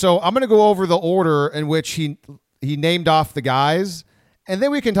 And so I'm going to go over the order in which he named off the guys. And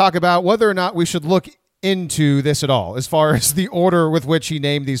then we can talk about whether or not we should look into this at all, as far as the order with which he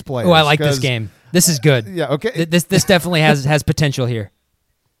named these players. Oh, I like this game. This is good. Yeah, okay. This definitely has potential here.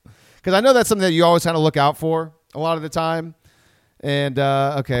 Because I know that's something that you always kind of look out for a lot of the time. And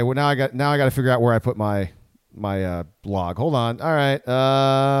okay, well now I got to figure out where I put my log. Hold on. All right,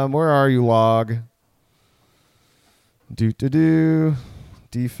 where are you, log?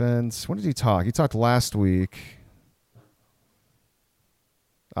 Defense. When did he talk? He talked last week.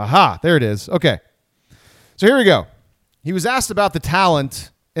 Aha, there it is. Okay, so here we go. He was asked about the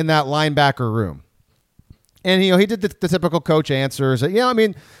talent in that linebacker room, and he did the typical coach answers. I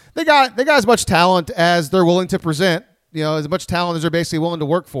mean, they got as much talent as they're willing to present. As much talent as they're basically willing to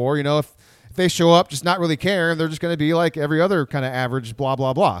work for. If they show up just not really caring, they're just going to be like every other kind of average blah,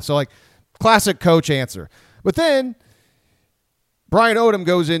 blah, blah. So, like, classic coach answer. But then Brian Odom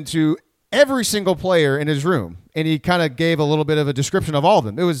goes into every single player in his room, and he kind of gave a little bit of a description of all of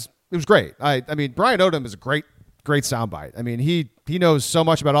them. It was great. I mean, Brian Odom is a great soundbite. I mean, he knows so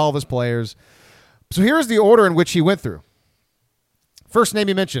much about all of his players. So here's the order in which he went through. First name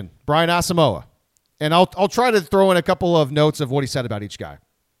he mentioned, Brian Asamoah. And I'll try to throw in a couple of notes of what he said about each guy.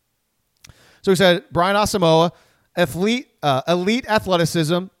 So he said, Brian Asamoah, elite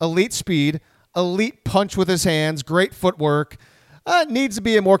athleticism, elite speed, elite punch with his hands, great footwork, needs to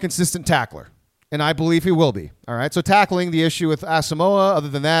be a more consistent tackler. And I believe he will be. All right, so tackling the issue with Asamoah. Other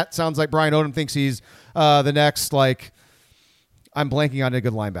than that, sounds like Brian Odom thinks he's the next, like, I'm blanking on a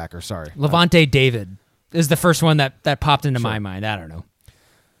good linebacker. Sorry. Levante David is the first one that popped into my mind. I don't know.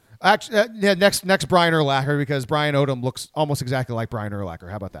 Actually, next Brian Urlacher, because Brian Odom looks almost exactly like Brian Urlacher.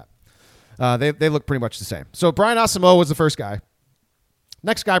 How about that? They look pretty much the same. So Brian Asamoah was the first guy.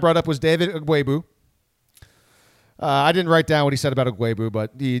 Next guy brought up was David Ugwoegbu. I didn't write down what he said about Ugwoegbu,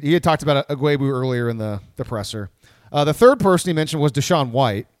 but he had talked about Ugwoegbu earlier in the presser. The third person he mentioned was Deshaun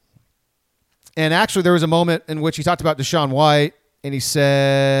White. And actually, there was a moment in which he talked about Deshaun White, and he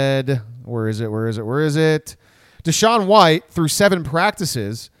said, where is it? Deshaun White, through 7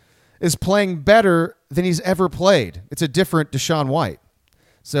 practices, is playing better than he's ever played. It's a different Deshaun White.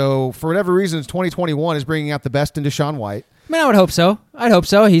 So, for whatever reasons, 2021 is bringing out the best in Deshaun White. I mean, I would hope so.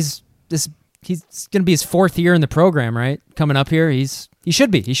 He's going to be his 4th year in the program, right? Coming up here, he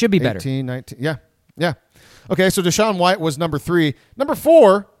should be. He should be better. 18, 19, yeah. Okay, so Deshaun White was number 3. Number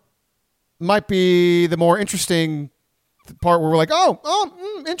 4 might be the more interesting part where we're like,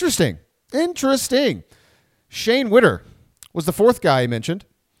 interesting. Shane Witter was the 4th guy he mentioned.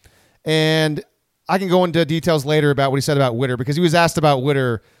 And I can go into details later about what he said about Witter, because he was asked about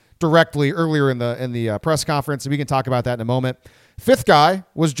Witter directly earlier in the press conference, and we can talk about that in a moment. 5th guy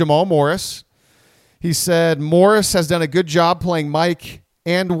was Jamal Morris. He said Morris has done a good job playing Mike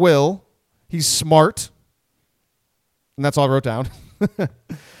and Will. He's smart. And that's all I wrote down.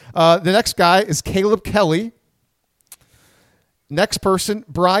 The next guy is Caleb Kelly. Next person,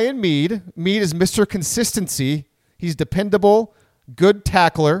 Brian Mead. Mead is Mr. Consistency. He's dependable, good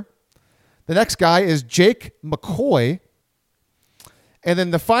tackler. The next guy is Jake McCoy. And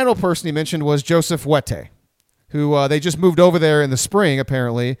then the final person he mentioned was Joseph Wette, who they just moved over there in the spring,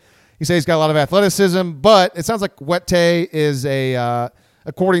 apparently. He says he's got a lot of athleticism, but it sounds like Wette is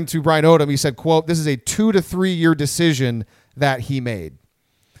according to Brian Odom, he said, quote, this is a 2 to 3 year decision that he made.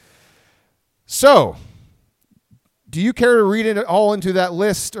 So, do you care to read it all into that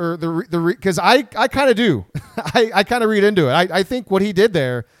list, or because I kind of do. I kind of read into it. I think what he did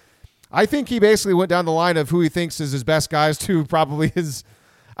there, I think he basically went down the line of who he thinks is his best guys to probably his,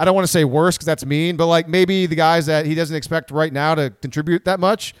 I don't want to say worst because that's mean, but like maybe the guys that he doesn't expect right now to contribute that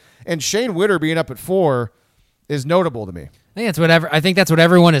much. And Shane Witter being up at 4 is notable to me. I think that's what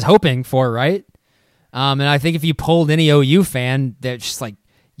everyone is hoping for, right? And I think if you polled any OU fan, they're just like,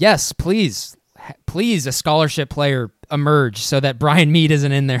 yes, please, a scholarship player emerge so that Brian Mead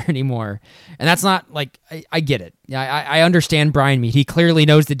isn't in there anymore. And that's not like, I get it. Yeah, I understand Brian Mead. He clearly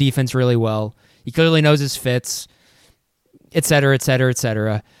knows the defense really well. He clearly knows his fits, et cetera, et cetera, et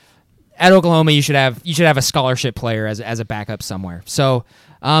cetera. At Oklahoma, you should have a scholarship player as a backup somewhere. So,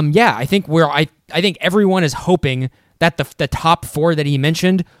 I think I think everyone is hoping that the top 4 that he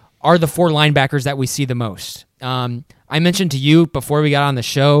mentioned are the 4 linebackers that we see the most. I mentioned to you before we got on the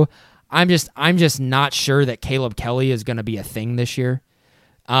show, I'm just not sure that Caleb Kelly is going to be a thing this year.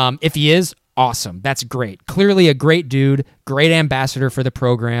 If he is, awesome. That's great. Clearly a great dude, great ambassador for the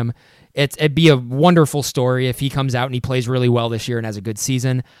program. It'd be a wonderful story if he comes out and he plays really well this year and has a good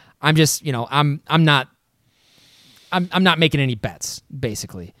season. I'm just, I'm not making any bets,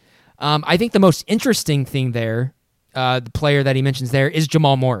 basically. I think the most interesting thing there, the player that he mentions there, is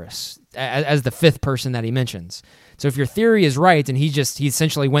Jamal Morris as the 5th person that he mentions. So if your theory is right, and he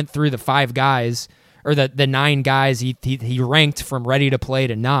essentially went through the 5 guys, or the 9 guys he ranked from ready to play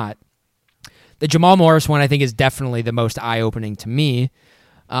to not, the Jamal Morris one I think is definitely the most eye-opening to me.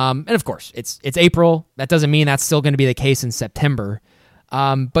 And of course, it's April. That doesn't mean that's still going to be the case in September.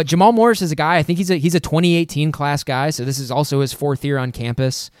 But Jamal Morris is a guy, I think he's a 2018 class guy, so this is also his 4th year on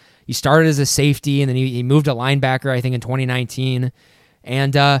campus. He started as a safety, and then he moved to linebacker, I think, in 2019.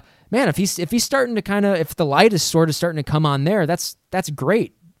 And man, if he's starting to if the light is sort of starting to come on there, that's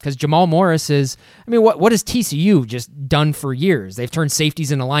great, because Jamal Morris is, I mean, what has TCU just done for years? They've turned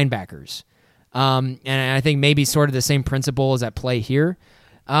safeties into linebackers. And I think maybe sort of the same principle is at play here.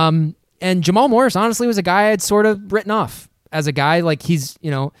 And Jamal Morris, honestly, was a guy I had sort of written off as a guy, like he's,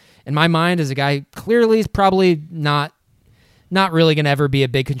 in my mind, as a guy clearly is probably not really going to ever be a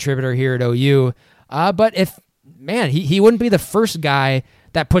big contributor here at OU. But he wouldn't be the first guy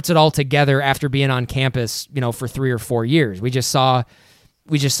that puts it all together after being on campus, for 3 or 4 years. We just saw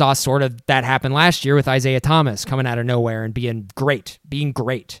sort of that happen last year with Isaiah Thomas coming out of nowhere and being great.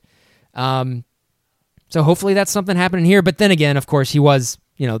 So hopefully that's something happening here. But then again, of course, he was,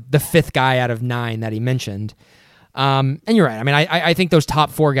 the 5th guy out of 9 that he mentioned. And you're right. I mean, I think those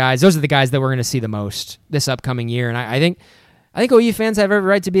top 4 guys, those are the guys that we're going to see the most this upcoming year. And I think OU fans have every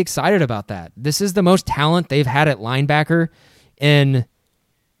right to be excited about that. This is the most talent they've had at linebacker in,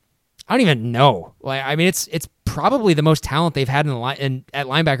 I don't even know. Like, I mean, it's probably the most talent they've had at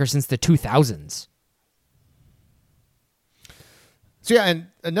linebacker since the 2000s. So yeah, and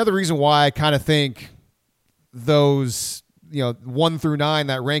another reason why I kind of think those 1 through 9,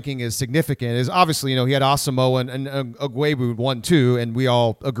 that ranking is significant. Is obviously, he had Asamoah and Ugwebu 1, 2, and we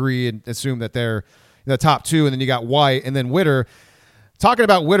all agree and assume that they're the top 2, and then you got White and then Witter. Talking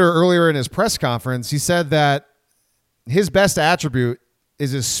about Witter earlier in his press conference, he said that his best attribute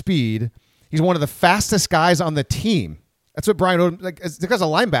is his speed. He's one of the fastest guys on the team. That's what Brian Odom, it's because of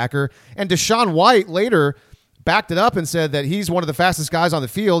linebacker. And Deshaun White later backed it up and said that he's one of the fastest guys on the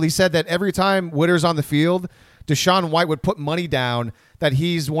field. He said that every time Witter's on the field, Deshaun White would put money down that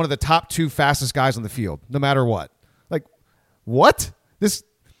he's one of the top 2 fastest guys on the field, no matter what. Like, what?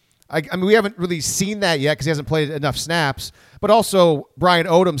 I mean, we haven't really seen that yet because he hasn't played enough snaps. But also, Brian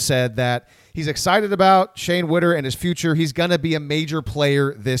Odom said that he's excited about Shane Witter and his future. He's going to be a major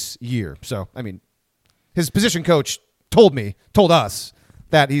player this year. So, I mean, his position coach told us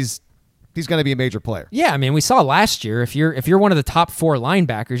that he's going to be a major player. Yeah, I mean, we saw last year, if you're one of the top 4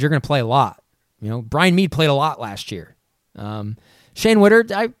 linebackers, you're going to play a lot. Brian Meade played a lot last year. Shane Witter,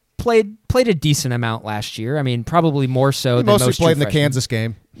 I played a decent amount last year. I mean, probably more so than most. Mostly played in the Kansas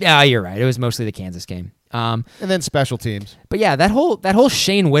game. Yeah, you're right. It was mostly the Kansas game. And then special teams. But yeah, that whole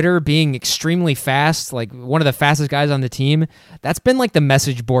Shane Witter being extremely fast, like one of the fastest guys on the team, that's been like the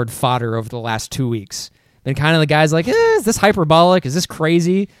message board fodder over the last 2 weeks. Been kind of the guys like, is this hyperbolic? Is this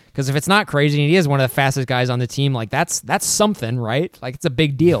crazy? Because if it's not crazy and he is one of the fastest guys on the team, like that's something, right? Like it's a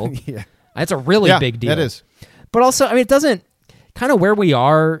big deal. Yeah. It's a really big deal. It is. But also, I mean, it doesn't kind of where we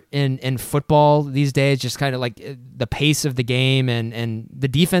are in football these days, just kind of like the pace of the game and the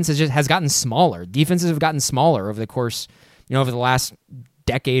defense has gotten smaller. Defenses have gotten smaller over the course, over the last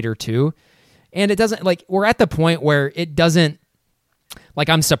decade or two. And it doesn't, like, we're at the point where it doesn't, like,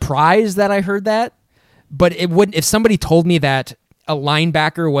 I'm surprised that I heard that, but it wouldn't, if somebody told me that a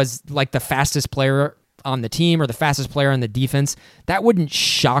linebacker was like the fastest player on the team or the fastest player on the defense, that wouldn't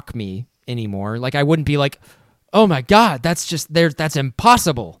shock me anymore. Like, I wouldn't be like, oh my God, that's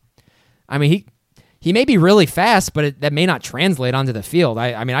impossible. I mean, he may be really fast, but that may not translate onto the field.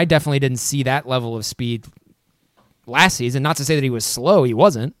 I mean, I definitely didn't see that level of speed last season. Not to say that he was slow, he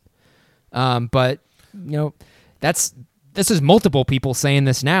wasn't. But this is multiple people saying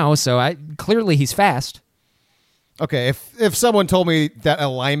this now, so clearly he's fast. Okay, if someone told me that a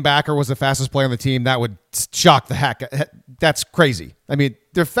linebacker was the fastest player on the team, that would shock the heck. That's crazy. I mean,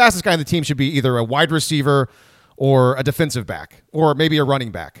 the fastest guy on the team should be either a wide receiver or a defensive back, or maybe a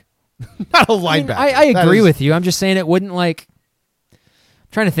running back, not a linebacker. I agree with you. I'm just saying it wouldn't like. I'm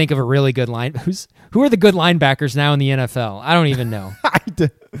trying to think of a really good line. Who are the good linebackers now in the NFL? I don't even know. Okay,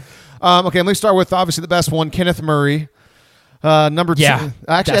 let me start with obviously the best one, Kenneth Murray. Number 2. Yeah,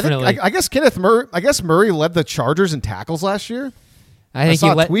 actually, definitely. I guess Kenneth Murray. I guess Murray led the Chargers in tackles last year. I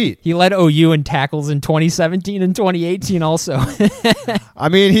think he led OU in tackles in 2017 and 2018 also. I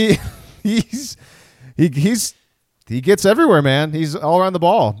mean, he gets everywhere, man. He's all around the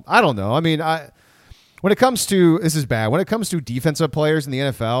ball. I don't know. I mean, when it comes to, this is bad. When it comes to defensive players in the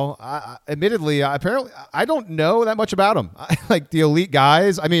NFL, admittedly, apparently, I don't know that much about them. Like the elite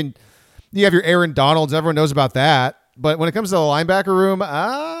guys. I mean, you have your Aaron Donalds. Everyone knows about that. But when it comes to the linebacker room,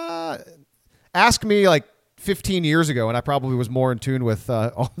 ask me like 15 years ago, and I probably was more in tune with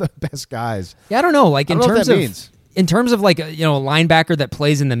all the best guys. Yeah, I don't know. Like in terms of like a linebacker that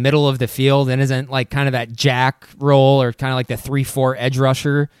plays in the middle of the field and isn't like kind of that jack role or kind of like the 3-4 edge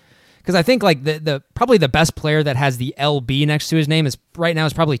rusher. Because I think like the probably the best player that has the LB next to his name is right now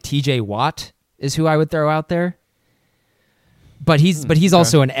is probably TJ Watt is who I would throw out there. But he's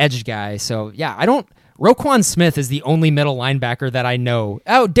also an edge guy. So yeah, Roquan Smith is the only middle linebacker that I know.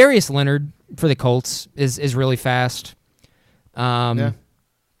 Oh, Darius Leonard for the Colts is really fast. Yeah.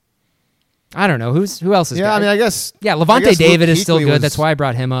 I don't know who else is. Yeah, I mean, I guess. Yeah, Levante David is still good. That's why I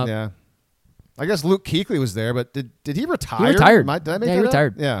brought him up. Yeah, I guess Luke Kuechly was there, but did he retire? He retired. He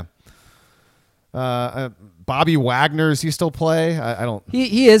retired. Yeah. Bobby Wagner, does he still play? I don't.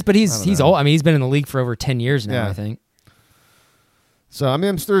 He is, but he's old. I mean, he's been in the league for over 10 years now. Yeah. I think. So I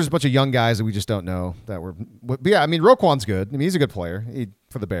mean, there's a bunch of young guys that we just don't know that were. But yeah, I mean, Roquan's good. I mean, he's a good player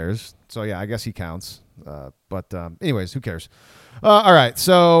for the Bears. So yeah, I guess he counts. But anyways, who cares? All right,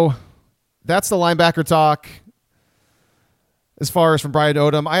 so that's the linebacker talk. As far as from Brian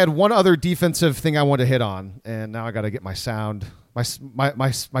Odom, I had one other defensive thing I wanted to hit on, and now I got to get my sound, my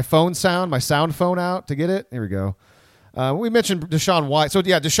phone sound, my sound phone out to get it. Here we go. We mentioned Deshaun White. So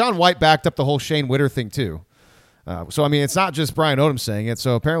yeah, Deshaun White backed up the whole Shane Witter thing too. So I mean, it's not just Brian Odom saying it.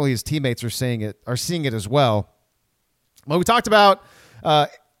 So apparently his teammates are seeing it as well. Well, we talked about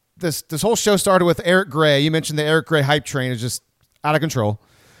this whole show started with Eric Gray. You mentioned the Eric Gray hype train is just out of control.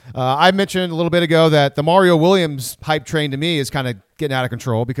 I mentioned a little bit ago that the Mario Williams hype train to me is kind of getting out of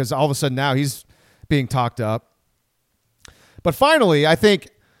control because all of a sudden now he's being talked up. But finally, I think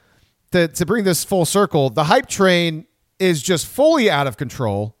to bring this full circle, the hype train is just fully out of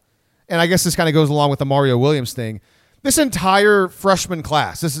control. And I guess this kind of goes along with the Mario Williams thing. This entire freshman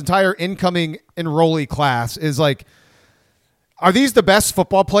class, this entire incoming enrollee class is like, are these the best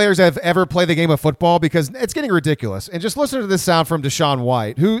football players that have ever played the game of football? Because it's getting ridiculous. And just listen to this sound from Deshaun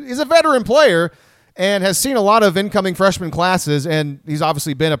White, who is a veteran player and has seen a lot of incoming freshman classes, and he's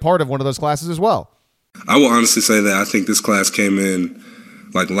obviously been a part of one of those classes as well. I will honestly say that I think this class came in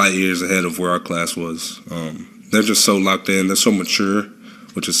like light years ahead of where our class was. They're just so locked in. They're so mature,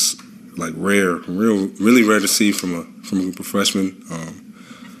 which is like really rare to see from a group of freshmen.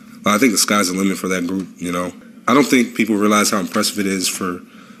 I think the sky's the limit for that group. I don't think people realize how impressive it is for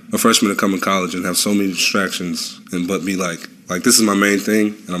a freshman to come in college and have so many distractions but be like this is my main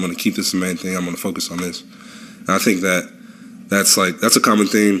thing, and I'm going to keep this the main thing. I'm going to focus on this. And I think that's a common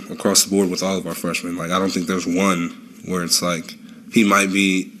theme across the board with all of our freshmen. Like, I don't think there's one where it's like he might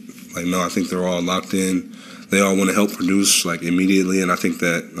be like, no, I think they're all locked in. They all want to help produce like immediately, and I think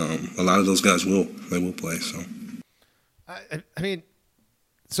that a lot of those guys will play. So, I mean,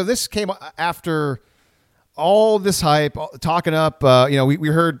 so this came after all this hype, talking up. We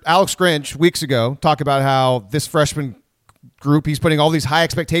heard Alex Grinch weeks ago talk about how this freshman group he's putting all these high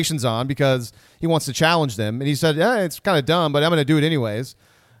expectations on because he wants to challenge them, and he said, "Yeah, it's kind of dumb, but I'm going to do it anyways."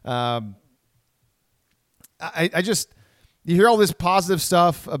 I just you hear all this positive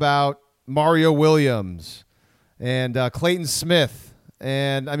stuff about Mario Williams and Clayton Smith,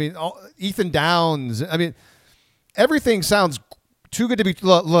 and I mean Ethan Downs. I mean, everything sounds too good to be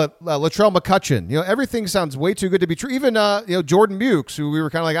Latrell McCutcheon. Everything sounds way too good to be true. Even Jordan Mukes, who we were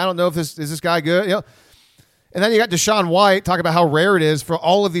kind of like, I don't know if this guy good. And then you got Deshaun White talking about how rare it is for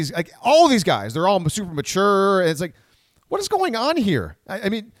all of these guys. They're all super mature. And it's like, what is going on here? I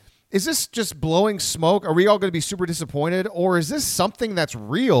mean, is this just blowing smoke? Are we all going to be super disappointed, or is this something that's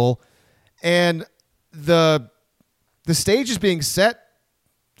real? And the stage is being set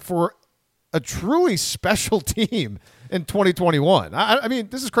for a truly special team in 2021. I mean,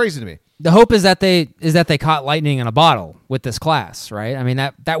 this is crazy to me. The hope is that they caught lightning in a bottle with this class, right? I mean,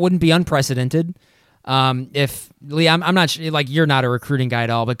 that wouldn't be unprecedented. If Lee, I'm not sure, like, you're not a recruiting guy at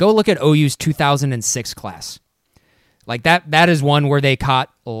all, but go look at OU's 2006 class. Like that is one where they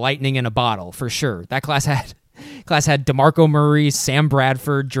caught lightning in a bottle for sure. That class had DeMarco Murray, Sam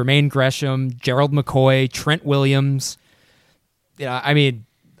Bradford, Jermaine Gresham, Gerald McCoy, Trent Williams. I mean,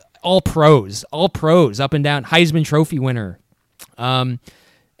 all pros up and down, Heisman Trophy winner. And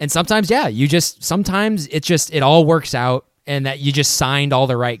sometimes, it all works out, and that you just signed all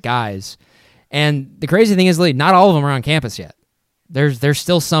the right guys. And the crazy thing is, Lee, not all of them are on campus yet. There's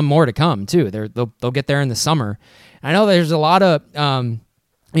still some more to come too. They'll get there in the summer. I know there's a lot of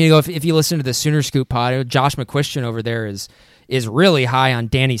if you listen to the Sooner Scoop pod, Josh McQuistion over there is really high on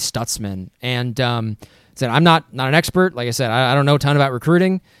Danny Stutzman, and said I'm not an expert. Like I said, I don't know a ton about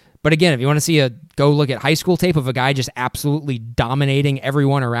recruiting, but again, if you want to see go look at high school tape of a guy just absolutely dominating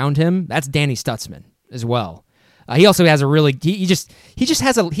everyone around him, that's Danny Stutzman as well. He also has a really he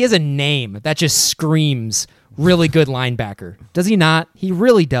has a name that just screams really good linebacker. Does he not? He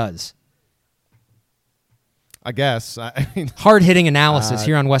really does. I guess. I mean, hard-hitting analysis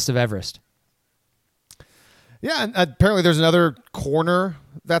here on West of Everest. Yeah, and apparently there's another corner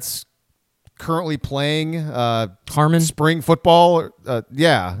that's currently playing Harmon spring football.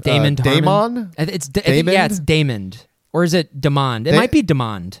 Damon. It's Damon. Or is it Demond? It might be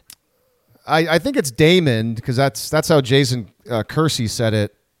Demond. I think it's Damon, because that's how Jason Kersey said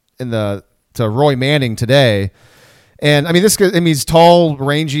it to Roy Manning today. And I mean, he's tall,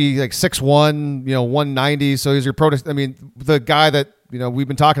 rangy, like 6'1", 190. So he's your the guy that we've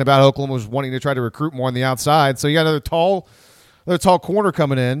been talking about. Oklahoma was wanting to try to recruit more on the outside. So you got another tall corner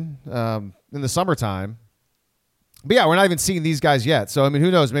coming in the summertime. But yeah, we're not even seeing these guys yet. So I mean,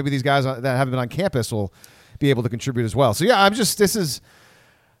 who knows? Maybe these guys that haven't been on campus will be able to contribute as well. So yeah, this is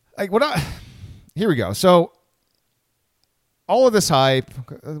like here we go. So all of this hype.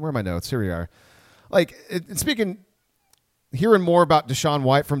 Where are my notes? Here we are. Like hearing more about Deshaun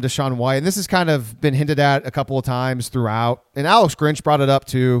White from Deshaun White, and this has kind of been hinted at a couple of times throughout, and Alex Grinch brought it up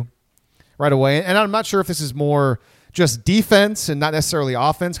too right away, and I'm not sure if this is more just defense and not necessarily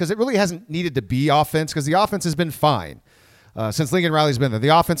offense, because it really hasn't needed to be offense, because the offense has been fine since Lincoln Riley's been there.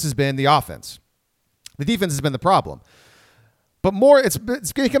 The offense has been the offense. The defense has been the problem. But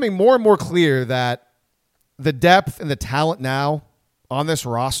it's becoming more and more clear that the depth and the talent now on this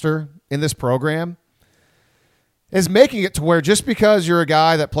roster, in this program, is making it to where just because you're a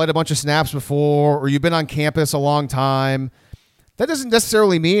guy that played a bunch of snaps before, or you've been on campus a long time, that doesn't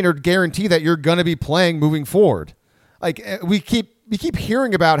necessarily mean or guarantee that you're going to be playing moving forward. we keep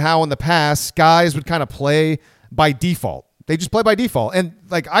hearing about how in the past guys would kind of play by default. They just play by default. And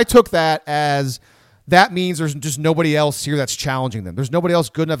like I took that as that means there's just nobody else here that's challenging them. There's nobody else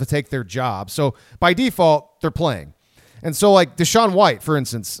good enough to take their job. So by default, they're playing. And so like Deshaun White, for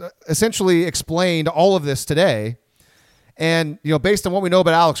instance, essentially explained all of this today. And, based on what we know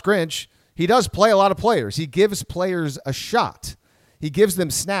about Alex Grinch, he does play a lot of players. He gives players a shot. He gives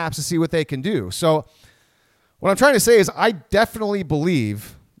them snaps to see what they can do. So what I'm trying to say is I definitely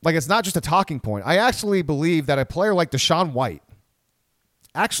believe, like it's not just a talking point. I actually believe that a player like Deshaun White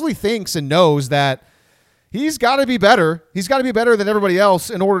actually thinks and knows that he's got to be better. He's got to be better than everybody else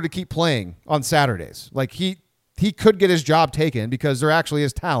in order to keep playing on Saturdays. Like he could get his job taken because there actually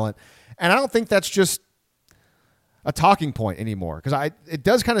is talent. And I don't think that's just a talking point anymore because it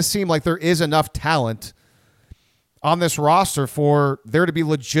does kind of seem like there is enough talent on this roster for there to be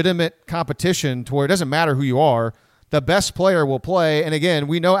legitimate competition to where it doesn't matter who you are. The best player will play. And again,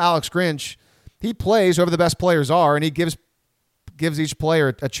 we know Alex Grinch, he plays whoever the best players are, and he gives each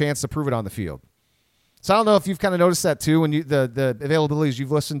player a chance to prove it on the field. So I don't know if you've kind of noticed that too when the availabilities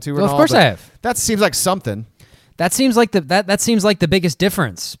you've listened to. Well, of course I have. That seems like something. That seems like that seems like the biggest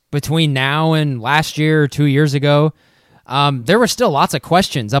difference between now and last year or 2 years ago. There were still lots of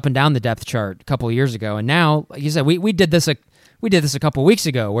questions up and down the depth chart a couple of years ago, and now, like you said, we did this a couple of weeks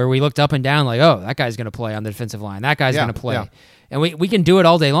ago where we looked up and down like, oh, that guy's going to play on the defensive line, that guy's going to play, and we can do it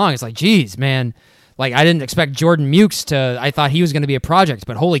all day long. It's like, geez, man, like I didn't expect Jordan Mukes to. I thought he was going to be a project,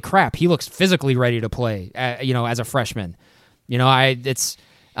 but holy crap, he looks physically ready to play. As a freshman, it's.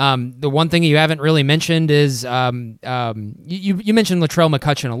 The one thing you haven't really mentioned is you mentioned Latrell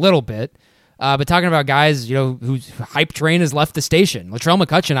McCutcheon a little bit. But talking about guys, whose hype train has left the station, Latrell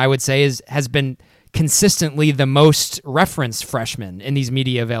McCutcheon, I would say, has been consistently the most referenced freshman in these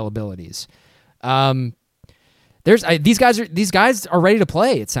media availabilities. These guys are ready to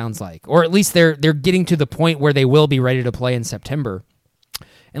play. It sounds like, or at least they're getting to the point where they will be ready to play in September.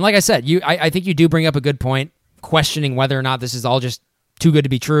 And like I said, I think you do bring up a good point, questioning whether or not this is all just too good to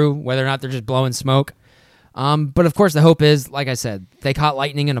be true, whether or not they're just blowing smoke. But of course, the hope is, like I said, they caught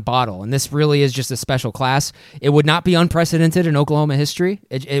lightning in a bottle, and this really is just a special class. It would not be unprecedented in Oklahoma history.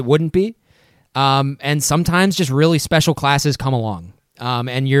 It wouldn't be. And sometimes just really special classes come along.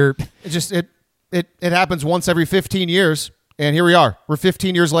 And it happens once every 15 years, and here we are. We're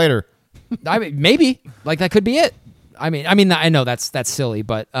 15 years later. I mean, maybe like that could be it. I mean, I know that's silly,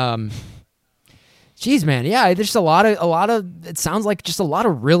 but geez, man, yeah, there's just a lot of. It sounds like just a lot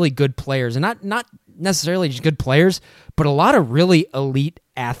of really good players, and not necessarily just good players, but a lot of really elite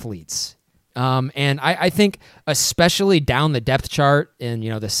athletes. And I think especially down the depth chart in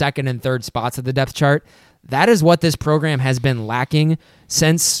the second and third spots of the depth chart, that is what this program has been lacking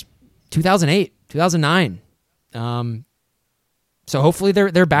since 2008, 2009. So hopefully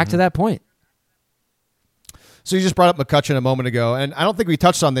they're back to that point. So you just brought up McCutcheon a moment ago, and I don't think we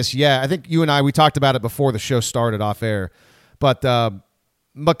touched on this yet. I think you and we talked about it before the show started off air. But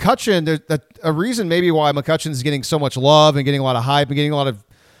McCutcheon, there's a reason maybe why McCutcheon's getting so much love and getting a lot of hype and getting a lot of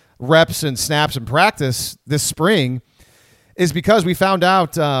reps and snaps in practice this spring is because we found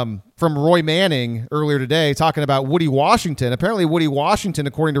out from Roy Manning earlier today talking about Woody Washington. Apparently Woody Washington,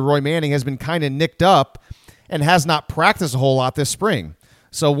 according to Roy Manning, has been kind of nicked up and has not practiced a whole lot this spring.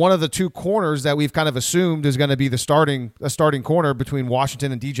 So one of the two corners that we've kind of assumed is going to be a starting corner between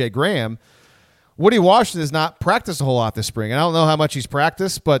Washington and DJ Graham, Woody Washington has not practiced a whole lot this spring. And I don't know how much he's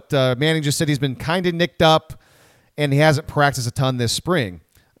practiced, but Manning just said he's been kind of nicked up and he hasn't practiced a ton this spring.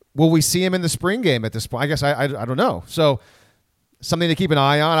 Will we see him in the spring game at this point? I guess I don't know. So something to keep an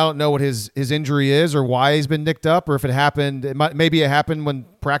eye on. I don't know what his injury is or why he's been nicked up or if it happened. Maybe it happened when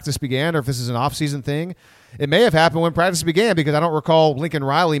practice began or if this is an off-season thing. It may have happened when practice began because I don't recall Lincoln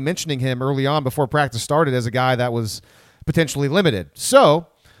Riley mentioning him early on before practice started as a guy that was potentially limited. So,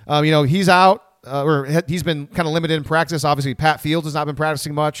 he's out or he's been kind of limited in practice. Obviously, Pat Fields has not been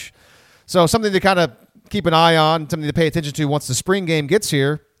practicing much. So something to kind of keep an eye on, something to pay attention to once the spring game gets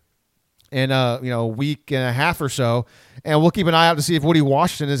here in a week and a half or so. And we'll keep an eye out to see if Woody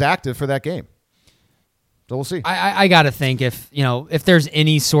Washington is active for that game. So we'll see. I got to think if there's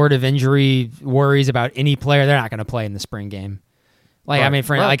any sort of injury worries about any player, they're not going to play in the spring game.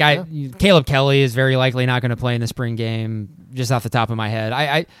 Caleb Kelly is very likely not going to play in the spring game, just off the top of my head.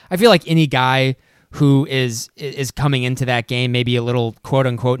 I feel like any guy who is coming into that game maybe a little quote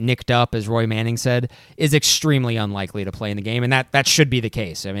unquote nicked up, as Roy Manning said, is extremely unlikely to play in the game, and that should be the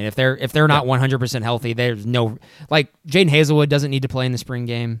case. I mean, if they're not 100% healthy, there's no Jaden Hazelwood doesn't need to play in the spring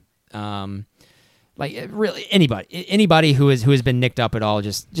game. Really anybody who has been nicked up at all,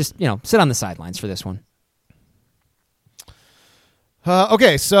 just sit on the sidelines for this one.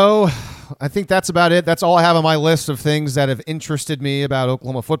 Okay, so I think that's about it. That's all I have on my list of things that have interested me about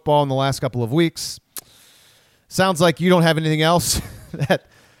Oklahoma football in the last couple of weeks. Sounds like you don't have anything else that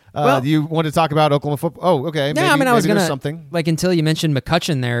you want to talk about Oklahoma football. Oh, okay. Yeah, I was gonna something until you mentioned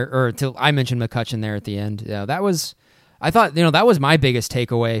McCutcheon there, or until I mentioned McCutcheon there at the end. Yeah, that was. I thought that was my biggest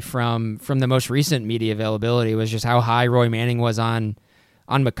takeaway from the most recent media availability was just how high Roy Manning was on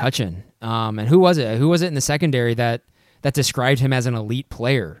McCutcheon. And who was it? Who was it in the secondary that described him as an elite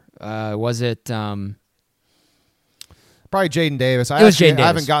player? Was it probably Jaden Davis? It was Jaden Davis. I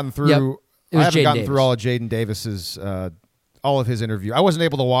haven't gotten through. Yep. I haven't gotten through all of Jaden Davis's all of his interview. I wasn't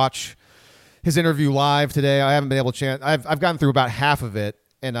able to watch his interview live today. I haven't been able to chance. I've gotten through about half of it.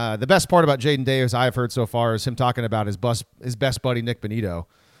 And the best part about Jaden Davis I've heard so far is him talking about his best buddy Nick Bonitto,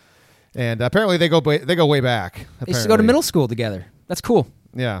 and apparently they go way back. They used to go to middle school together. That's cool.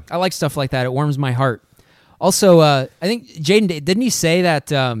 Yeah, I like stuff like that. It warms my heart. Also, I think Jaden didn't he say that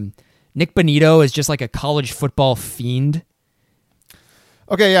Nick Bonitto is just like a college football fiend?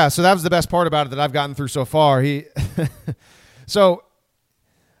 Okay, yeah. So that was the best part about it that I've gotten through so far. He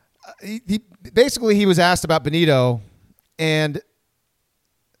basically he was asked about Bonitto, and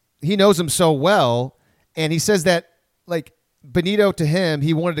he knows him so well, and he says that, like, Bonitto, to him,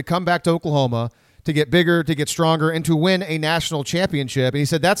 he wanted to come back to Oklahoma to get bigger, to get stronger, and to win a national championship. And he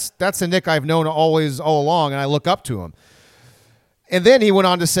said, that's the Nick I've known all along, and I look up to him. And then he went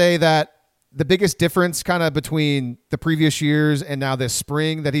on to say that the biggest difference kind of between the previous years and now this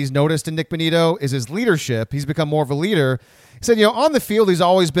spring that he's noticed in Nick Bonitto is his leadership. He's become more of a leader. He said, on the field, he's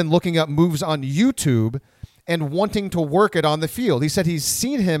always been looking up moves on YouTube and wanting to work it on the field. He said he's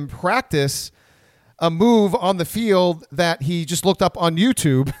seen him practice a move on the field that he just looked up on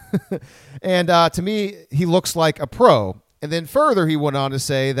YouTube. And to me, he looks like a pro. And then further, he went on to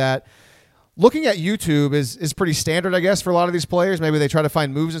say that looking at YouTube is pretty standard, I guess, for a lot of these players. Maybe they try to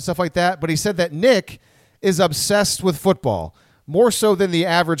find moves and stuff like that. But he said that Nick is obsessed with football, more so than the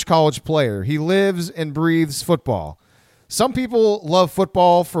average college player. He lives and breathes football. Some people love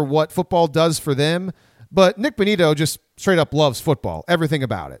football for what football does for them, but Nick Bonitto just straight up loves football, everything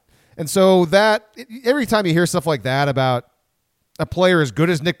about it. And so that every time you hear stuff like that about a player as good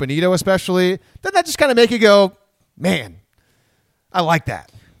as Nick Bonitto especially, then that just kind of make you go, man, I like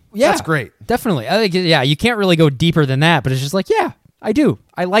that. Yeah, that's great. Definitely. I think, you can't really go deeper than that, but it's just like, yeah, I do.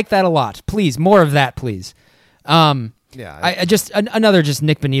 I like that a lot. Please, more of that, please. I just another just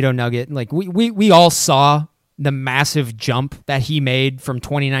Nick Bonitto nugget. Like we all saw the massive jump that he made from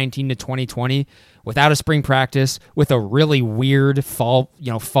 2019 to 2020 without a spring practice, with a really weird fall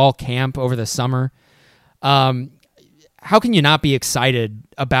camp over the summer. How can you not be excited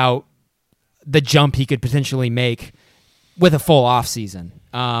about the jump he could potentially make with a full off season?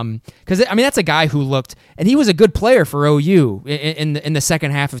 Because that's a guy who looked, and he was a good player for OU in the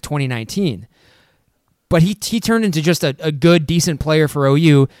second half of 2019. But he turned into just a good, decent player for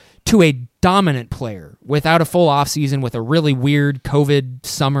OU to a dominant player without a full offseason, with a really weird COVID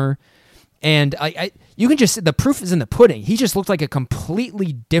summer. And you can just, the proof is in the pudding. He just looked like a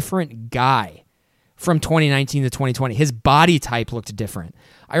completely different guy from 2019 to 2020. His body type looked different.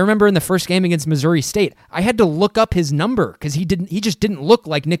 I remember in the first game against Missouri State, I had to look up his number because he just didn't look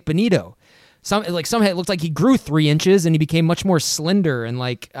like Nick Bonitto. Somehow it looked like he grew 3 inches and he became much more slender, and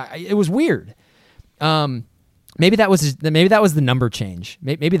it was weird. Maybe that was the number change.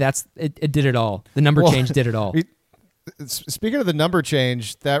 Maybe that's it did it all. The number change did it all. Speaking of the number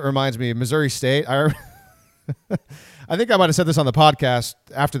change, that reminds me of Missouri State. I think I might have said this on the podcast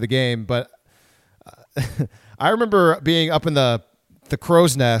after the game, but I remember being up in the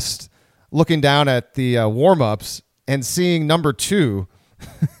crow's nest looking down at the warm-ups and seeing number 2.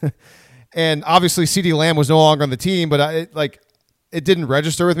 And obviously CeeDee Lamb was no longer on the team, but it didn't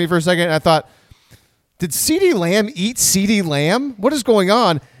register with me for a second. And I thought, did CeeDee Lamb eat CeeDee Lamb? What is going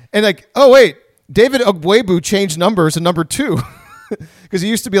on? And oh wait, David Ogbuebu changed numbers to number 2 because he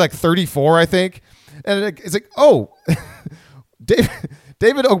used to be 34, I think. And it's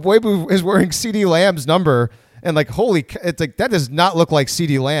David Ogbuebu is wearing CeeDee Lamb's number, and that does not look like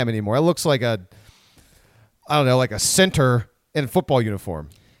CeeDee Lamb anymore. It looks like a center in football uniform.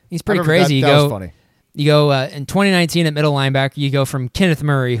 He's pretty crazy. That was funny. You go in 2019 at middle linebacker, you go from Kenneth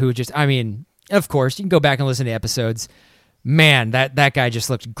Murray, who just, of course, you can go back and listen to episodes. Man, that guy just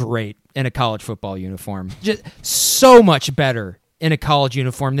looked great in a college football uniform. Just so much better in a college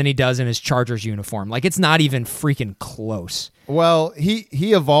uniform than he does in his Chargers uniform. It's not even freaking close. Well, he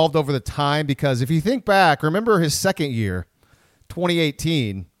evolved over the time, because if you think back, remember his second year,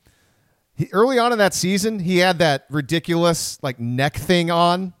 2018, early on in that season, he had that ridiculous neck thing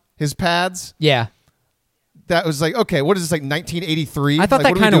on his pads. Yeah. that was like, okay, what is this, like 1983? I thought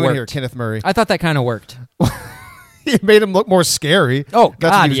like, that kind of worked here, Kenneth Murray. I thought that kind of worked. It made him look more scary. Oh,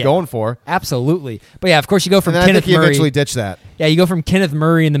 that's God, what he was yeah. going for. Absolutely. But yeah, of course, you go from And then I Kenneth think he Murray. eventually ditched that. Yeah, you go from Kenneth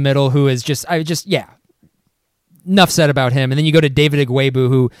Murray in the middle, who is just, enough said about him. And then you go to David Igwebu,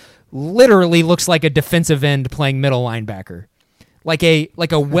 who literally looks like a defensive end playing middle linebacker. Like a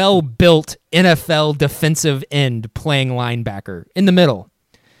well-built NFL defensive end playing linebacker in the middle.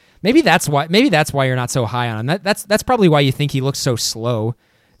 Maybe that's why you're not so high on him. That's probably why you think he looks so slow.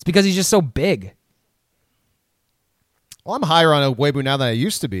 It's because he's just so big. Well, I'm higher on Igwebu now than I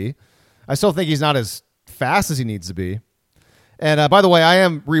used to be. I still think he's not as fast as he needs to be. And by the way, I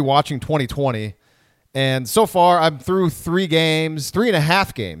am rewatching 2020, and so far I'm through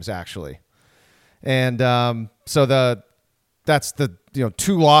 3.5 games actually. And so that's the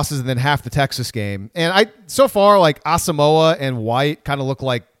 2 losses and then half the Texas game. And so far, like, Asamoah and White kind of look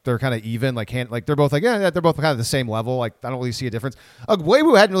like they're kind of even, like they're both like, yeah, they're both kind of the same level. Like, I don't really see a difference.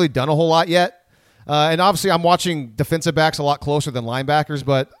 Igwebu hadn't really done a whole lot yet. And obviously I'm watching defensive backs a lot closer than linebackers,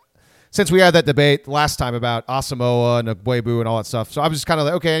 but since we had that debate last time about Asamoah and Igwebu and all that stuff, so I was just kind of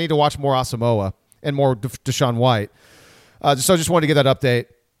like, okay, I need to watch more Asamoah and more Deshaun White. So I just wanted to get that update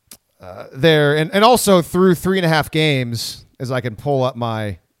there. And also through 3.5 games, as I can pull up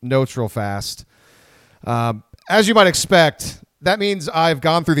my notes real fast. As you might expect, that means I've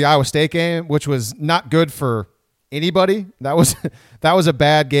gone through the Iowa State game, which was not good for anybody. That was a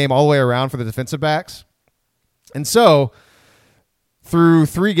bad game all the way around for the defensive backs. And so through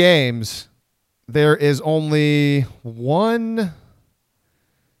 3 games, there is only 1,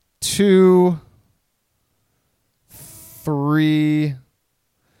 2, 3.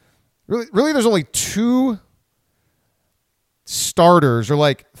 Really, there's only 2 starters or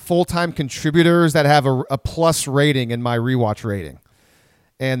like full-time contributors that have a plus rating in my rewatch rating.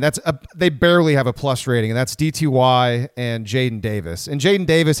 And they barely have a plus rating, and that's DTY and Jaden Davis. And Jaden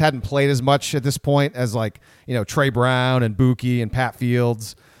Davis hadn't played as much at this point as Trey Brown and Buki and Pat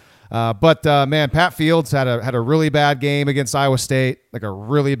Fields. But man, Pat Fields had a really bad game against Iowa State, like a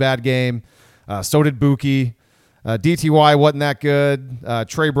really bad game. So did Buki. DTY wasn't that good.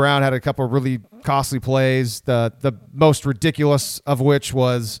 Trey Brown had a couple of really costly plays. The most ridiculous of which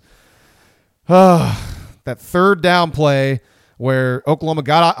was that 3rd down play where Oklahoma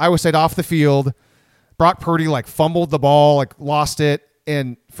got Iowa State off the field. Brock Purdy fumbled the ball, lost it,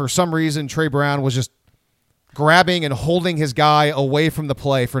 and for some reason Trey Brown was just grabbing and holding his guy away from the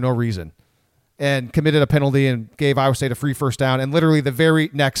play for no reason, and committed a penalty and gave Iowa State a free first down. And literally the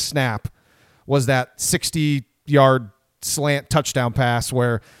very next snap was that 60-yard slant touchdown pass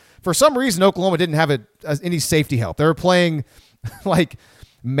where for some reason Oklahoma didn't have any safety help. They were playing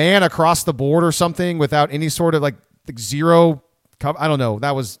man across the board or something without any sort of zero. I don't know.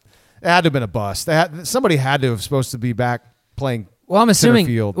 It had to have been a bust. Somebody had to have supposed to be back playing. Well, I'm assuming.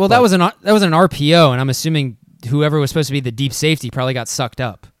 Field, that was an RPO, and I'm assuming whoever was supposed to be the deep safety probably got sucked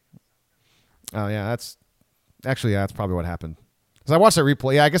up. Oh yeah, that's probably what happened. Because I watched that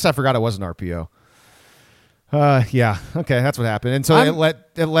replay. Yeah, I guess I forgot it was an RPO. Yeah, okay, that's what happened. And so it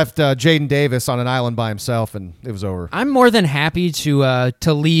left Jaden Davis on an island by himself, and it was over. I'm more than happy to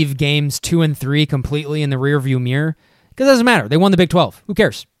leave games 2 and 3 completely in the rearview mirror because it doesn't matter. They won the Big 12. Who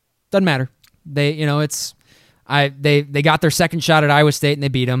cares? Doesn't matter. They got their second shot at Iowa State and they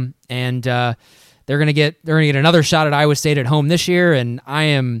beat them, and they're gonna get another shot at Iowa State at home this year. And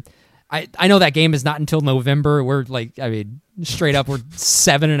I know that game is not until November. We're straight up, we're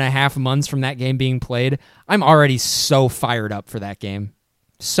 7.5 months from that game being played. I'm already so fired up for that game.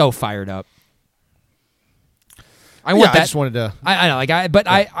 So fired up. I just wanted to. I know,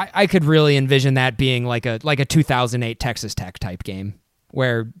 I could really envision that being like a 2008 Texas Tech type game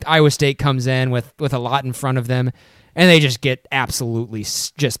where Iowa State comes in with a lot in front of them, and they just get absolutely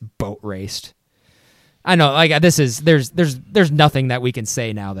just boat raced. I know, there's nothing that we can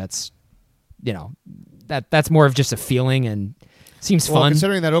say now that's, that's more of just a feeling and seems fun.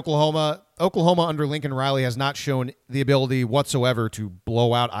 Considering that Oklahoma under Lincoln Riley has not shown the ability whatsoever to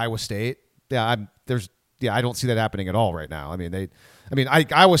blow out Iowa State. I don't see that happening at all right now.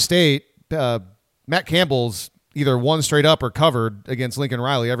 Iowa State, Matt Campbell's either won straight up or covered against Lincoln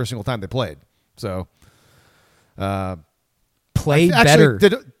Riley every single time they played. So, play better.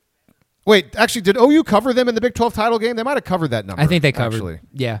 Did OU cover them in the Big 12 title game? They might have covered that number. I think they covered. Actually.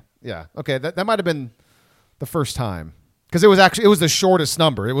 Yeah. Yeah. Okay. That might have been the first time because it was the shortest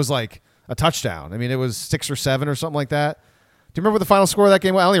number. It was like a touchdown. It was 6 or 7 or something like that. Do you remember the final score of that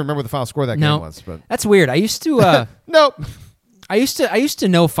game? Well, I don't even remember what the final score of that game was. But that's weird. I used to. Nope. I used to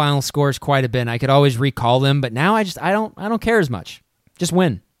know final scores quite a bit. I could always recall them, but now I don't care as much. Just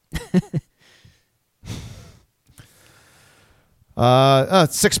win.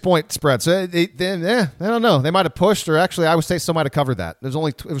 6-point spread. So I don't know. They might have pushed, or actually, I would say still might have covered that. It was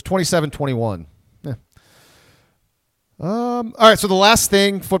 27-21. Yeah. All right. So the last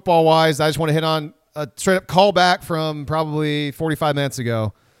thing, football wise, I just want to hit on a straight up callback from probably 45 minutes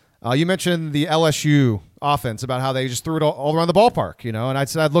ago. You mentioned the LSU offense about how they just threw it all around the ballpark, and I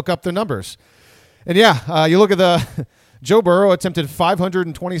said I'd look up their numbers. And you look at the Joe Burrow attempted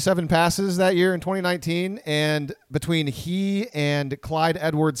 527 passes that year in 2019, and between he and Clyde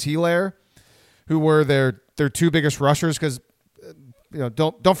Edwards-Helaire, who were their two biggest rushers, because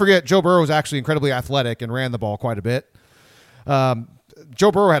don't forget Joe Burrow was actually incredibly athletic and ran the ball quite a bit.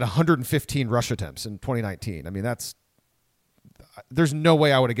 Joe Burrow had 115 rush attempts in 2019. I mean, there's no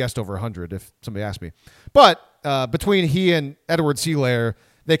way I would have guessed over 100 if somebody asked me. But between he and Edwards-Helaire,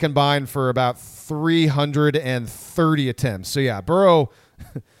 they combined for about 330 attempts. So, yeah, Burrow,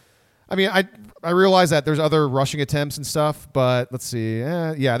 I mean, I realize that there's other rushing attempts and stuff, but let's see.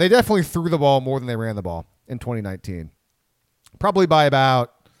 Yeah, they definitely threw the ball more than they ran the ball in 2019. Probably by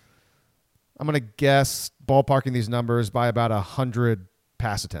about, I'm going to guess, ballparking these numbers, by about 100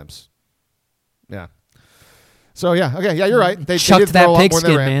 pass attempts. Yeah. So, yeah, okay, yeah, you're right. They chucked did throw that a lot more than pigskin,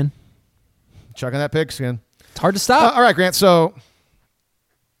 they ran. man. Chucking that pigskin. It's hard to stop. All right, Grant, so...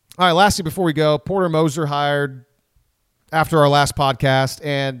 All right, lastly, before we go, Porter Moser hired after our last podcast,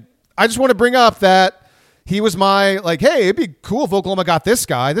 and I just want to bring up that he was my, hey, it'd be cool if Oklahoma got this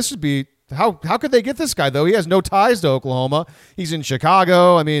guy. This would be, how could they get this guy, though? He has no ties to Oklahoma. He's in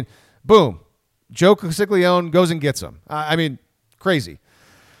Chicago. I mean, boom. Joe Castiglione goes and gets him. I mean, crazy.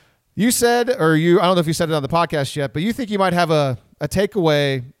 You said, I don't know if you said it on the podcast yet, but you think you might have a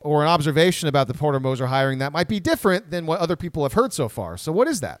takeaway or an observation about the Porter Moser hiring that might be different than what other people have heard so far. So what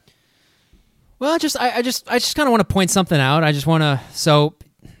is that? Well, I just kind of want to point something out. I just want to,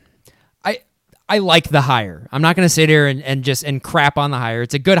 I like the hire. I'm not going to sit here and crap on the hire.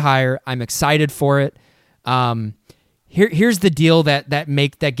 It's a good hire. I'm excited for it. Here's the deal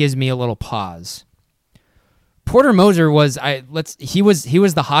that gives me a little pause. Porter Moser was he was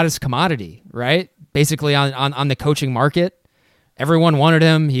the hottest commodity, right? Basically on the coaching market. Everyone wanted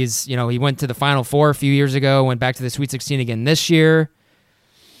him. He went to the Final Four a few years ago, went back to the Sweet 16 again this year.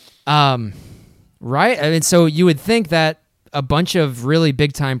 Right? I mean, so you would think that a bunch of really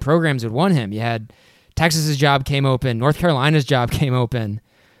big time programs would want him. You had Texas's job came open, North Carolina's job came open,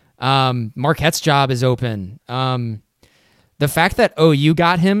 Marquette's job is open. The fact that OU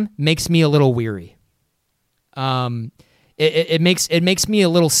got him makes me a little weary. It makes me a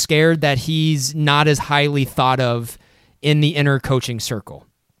little scared that he's not as highly thought of in the inner coaching circle.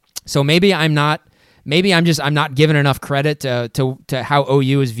 So maybe I'm not giving enough credit to how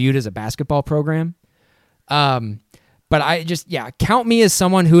OU is viewed as a basketball program. But count me as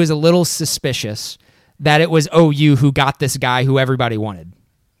someone who is a little suspicious that it was OU who got this guy who everybody wanted.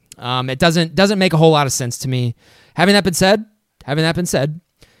 It doesn't make a whole lot of sense to me. Having that been said,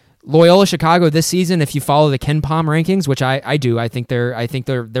 Loyola Chicago this season, if you follow the KenPom rankings, which I do, I think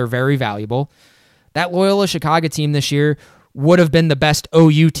they're very valuable. That Loyola Chicago team this year would have been the best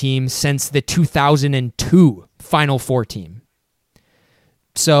OU team since the 2002 Final Four team.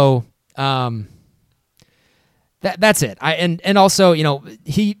 So that's it. And also,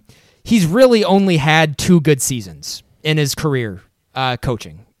 he's really only had 2 good seasons in his career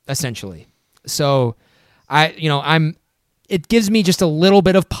coaching, essentially. So it gives me just a little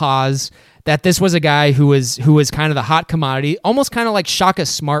bit of pause that this was a guy who was kind of the hot commodity, almost kind of like Shaka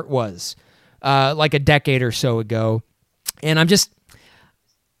Smart was like a decade or so ago. And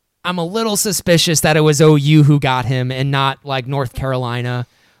I'm a little suspicious that it was OU who got him and not like North Carolina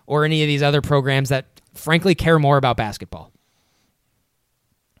or any of these other programs that frankly care more about basketball.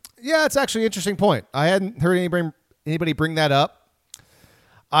 Yeah, it's actually an interesting point. I hadn't heard anybody bring that up.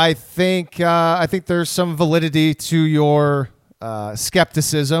 I think there's some validity to your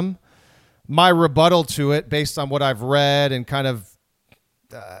skepticism. My rebuttal to it, based on what I've read and kind of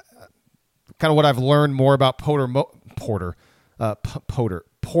what I've learned more about Porter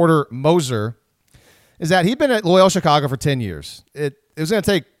Moser, is that he'd been at Loyola Chicago for 10 years. It was going to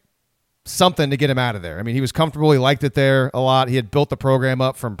take something to get him out of there. I mean, he was comfortable. He liked it there a lot. He had built the program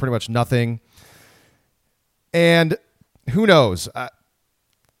up from pretty much nothing. And who knows?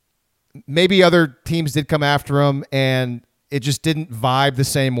 Maybe other teams did come after him and it just didn't vibe the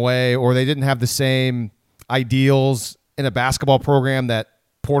same way, or they didn't have the same ideals in a basketball program that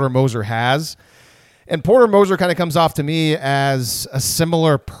Porter Moser has. And Porter Moser kind of comes off to me as a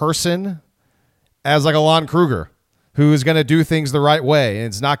similar person as like a Lon Kruger, who is going to do things the right way and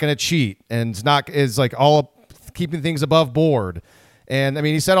it's not going to cheat and is like all keeping things above board And, I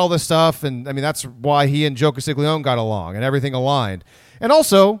mean, he said all this stuff, and, I mean, that's why he and Joe Castiglione got along and everything aligned. And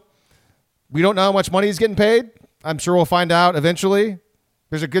also, we don't know how much money he's getting paid. I'm sure we'll find out eventually.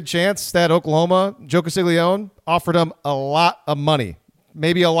 There's a good chance that Oklahoma, Joe Castiglione, offered him a lot of money,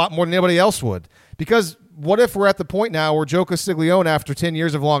 maybe a lot more than anybody else would. Because what if we're at the point now where Joe Castiglione, after 10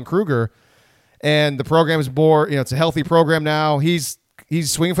 years of Lon Kruger, and the program is more, it's a healthy program now, he's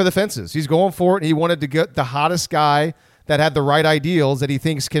swinging for the fences. He's going for it, and he wanted to get the hottest guy that had the right ideals that he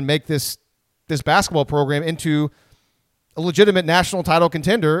thinks can make this basketball program into a legitimate national title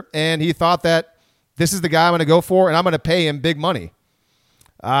contender, and he thought that this is the guy I'm going to go for, and I'm going to pay him big money.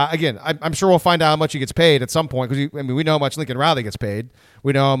 Again, I'm sure we'll find out how much he gets paid at some point, because we know how much Lincoln Riley gets paid.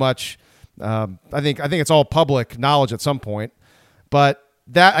 We know how much. I think it's all public knowledge at some point. But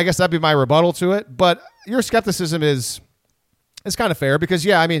I guess that'd be my rebuttal to it. But your skepticism is kind of fair because,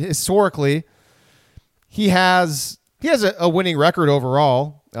 yeah, I mean, historically, he has a winning record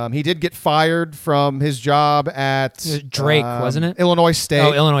overall. He did get fired from his job at Drake, wasn't it? Illinois State.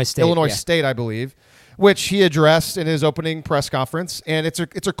 Oh, Illinois State. Illinois yeah. State, I believe, which he addressed in his opening press conference. And it's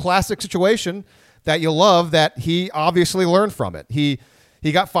a classic situation that you love that he obviously learned from it. He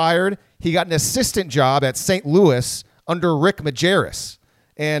got fired. He got an assistant job at St. Louis under Rick Majerus.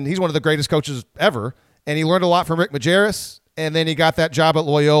 And he's one of the greatest coaches ever. And he learned a lot from Rick Majerus. And then he got that job at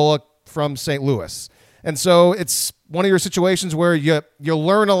Loyola from St. Louis. And so it's one of your situations where you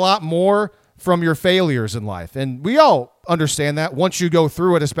learn a lot more from your failures in life. And we all understand that once you go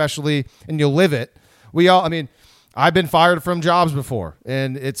through it, especially, and you live it. I've been fired from jobs before,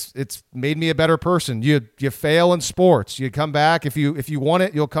 and it's made me a better person. You fail in sports. You come back. If you want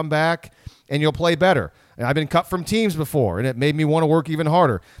it, you'll come back and you'll play better. And I've been cut from teams before, and it made me want to work even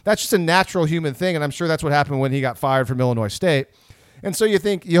harder. That's just a natural human thing, and I'm sure that's what happened when he got fired from Illinois State. And so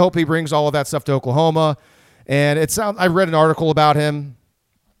you hope he brings all of that stuff to Oklahoma. And I read an article about him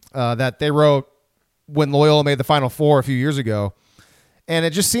that they wrote when Loyola made the Final Four a few years ago, and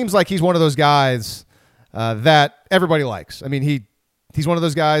it just seems like he's one of those guys that everybody likes. I mean, he's one of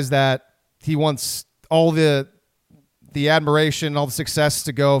those guys that he wants all the admiration, all the success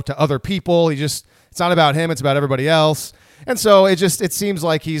to go to other people. It's not about him, it's about everybody else. And so it seems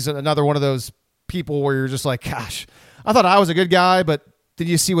like he's another one of those people where you're just like, gosh, I thought I was a good guy, but did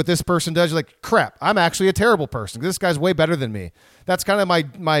you see what this person does? You're like, crap, I'm actually a terrible person. This guy's way better than me. That's kind of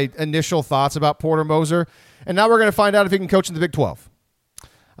my initial thoughts about Porter Moser. And now we're going to find out if he can coach in the Big 12.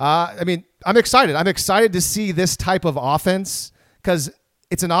 I'm excited. I'm excited to see this type of offense because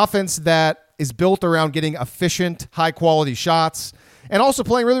it's an offense that is built around getting efficient, high-quality shots and also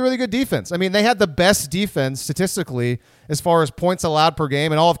playing really, really good defense. I mean, they had the best defense statistically as far as points allowed per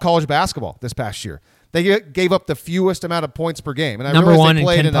game in all of college basketball this past year. They gave up the fewest amount of points per game. And Number one in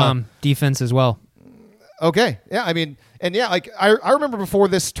KenPom defense as well. Okay. Yeah, I mean, and yeah, like I remember before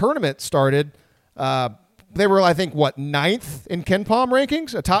this tournament started, they were, I think, 9th in KenPom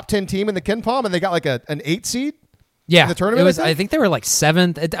rankings, a top 10 team in the KenPom, and they got like an 8 seed. Yeah, in the tournament. I think they were like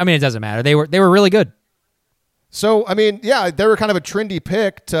 7th. It doesn't matter. They were really good. So I mean, yeah, they were kind of a trendy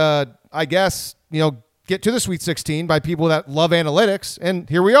pick to, I guess, get to the Sweet 16 by people that love analytics, and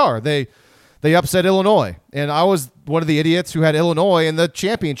here we are. They upset Illinois, and I was one of the idiots who had Illinois in the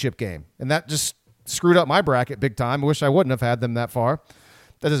championship game, and that just screwed up my bracket big time. I wish I wouldn't have had them that far.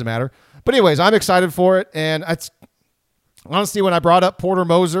 That doesn't matter. But anyways, I'm excited for it, and honestly, when I brought up Porter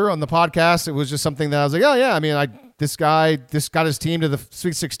Moser on the podcast, it was just something that I was like, oh yeah, I mean, this got his team to the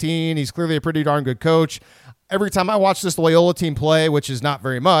Sweet 16. He's clearly a pretty darn good coach. Every time I watch this Loyola team play, which is not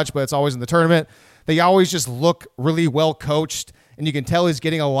very much, but it's always in the tournament, they always just look really well coached, and you can tell he's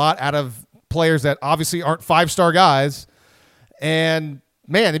getting a lot out of players that obviously aren't 5-star guys. And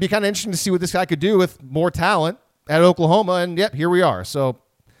man, it'd be kind of interesting to see what this guy could do with more talent at Oklahoma. And yep, here we are. So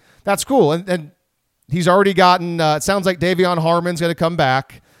that's cool. And he's already gotten, it sounds like Davion Harmon's going to come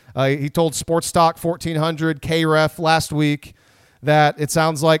back. He told Sports Talk 1400 KREF last week that it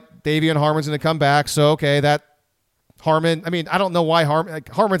sounds like Davion Harmon's going to come back. So, okay, that Harmon, I mean, I don't know why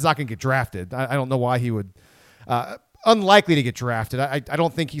Harmon's not going to get drafted. I don't know why he would, unlikely to get drafted. I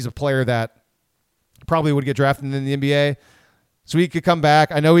don't think he's a player that probably would get drafted in the NBA. So he could come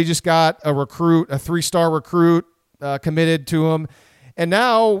back. I know he just got a 3-star recruit committed to him. And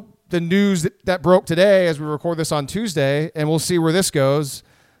now the news that broke today as we record this on Tuesday, and we'll see where this goes.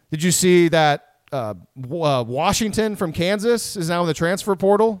 Did you see that Washington from Kansas is now in the transfer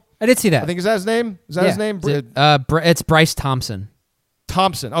portal? I did see that. I think, is that his name? Is that his name? It's Bryce Thompson.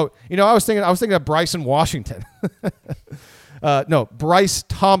 Thompson. Oh, I was thinking of Bryson Washington. No, Bryce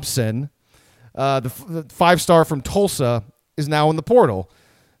Thompson, the 5-star from Tulsa, is now in the portal.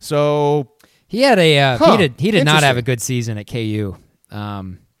 So he had he did not have a good season at KU.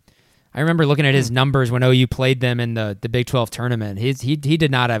 I remember looking at his numbers when OU played them in the Big 12 tournament. He did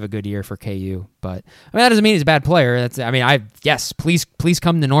not have a good year for KU, but I mean that doesn't mean he's a bad player. Please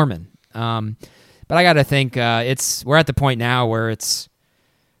come to Norman. But I got to think we're at the point now where it's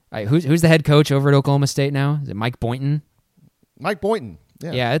who's the head coach over at Oklahoma State now? Is it Mike Boynton? Mike Boynton.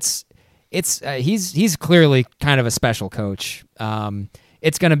 Yeah, he's clearly kind of a special coach.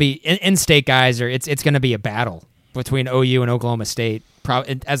 It's going to be in-state guys, or it's going to be a battle between OU and Oklahoma State,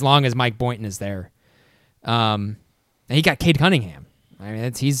 as long as Mike Boynton is there. And he got Cade Cunningham. I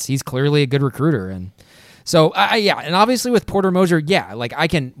mean, he's clearly a good recruiter, and so and obviously with Porter Moser, I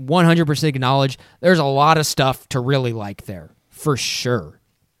can 100% acknowledge there's a lot of stuff to really like there for sure.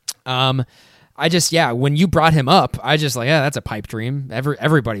 When you brought him up, that's a pipe dream.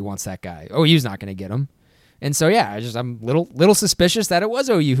 Everybody wants that guy. OU's not going to get him. And so, I'm little suspicious that it was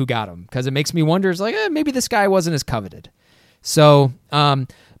OU who got him, because it makes me wonder, maybe this guy wasn't as coveted. So,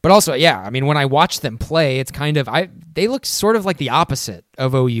 but also, when I watch them play, it's kind of, they look sort of like the opposite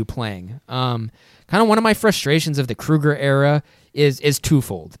of OU playing. Kind of one of my frustrations of the Kruger era is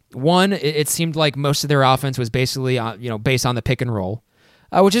twofold. One, it seemed like most of their offense was basically, based on the pick and roll,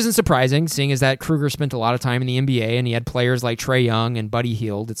 which isn't surprising, seeing as that Kruger spent a lot of time in the NBA and he had players like Trae Young and Buddy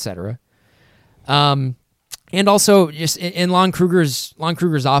Hield, etc. And also, just in Lon Kruger's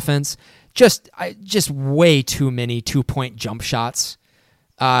offense, just way too many 2-point jump shots,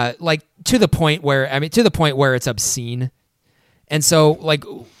 to the point where it's obscene. And so,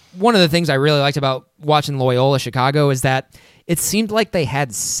 one of the things I really liked about watching Loyola Chicago is that it seemed like they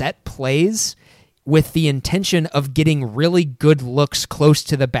had set plays with the intention of getting really good looks close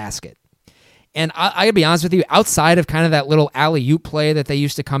to the basket. And I gotta be honest with you, outside of kind of that little alley-oop play that they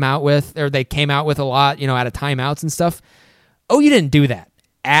used to come out with, or they came out with a lot, out of timeouts and stuff, you didn't do that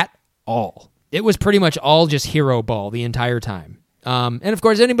at all. It was pretty much all just hero ball the entire time. And of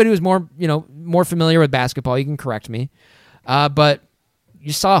course, anybody who's more familiar with basketball, you can correct me. But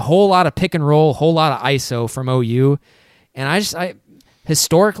you saw a whole lot of pick and roll, a whole lot of ISO from OU. And I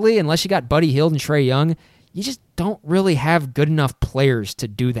historically, unless you got Buddy Hield and Trae Young, you just don't really have good enough players to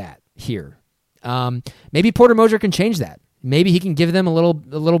do that here. Maybe Porter Moser can change that. Maybe he can give them a little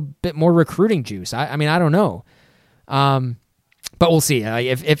bit more recruiting juice. I don't know. But we'll see.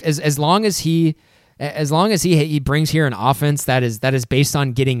 As long as he brings here an offense that is based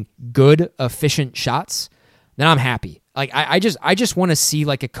on getting good, efficient shots, then I'm happy. I just want to see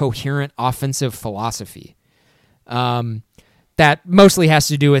a coherent offensive philosophy. That mostly has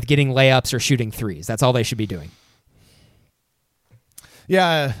to do with getting layups or shooting threes. That's all they should be doing.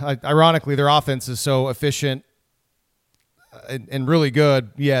 Yeah, ironically, their offense is so efficient and really good,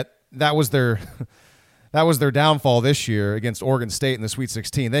 yet that was their downfall this year against Oregon State in the Sweet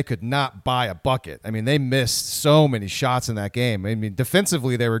 16. They could not buy a bucket. I mean, they missed so many shots in that game. I mean,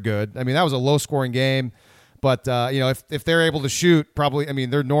 defensively, they were good. I mean, that was a low-scoring game. But, if they're able to shoot, probably,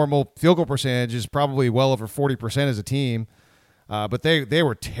 their normal field goal percentage is probably well over 40% as a team. But they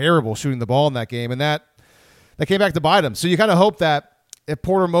were terrible shooting the ball in that game, and that came back to bite them. So you kind of hope that if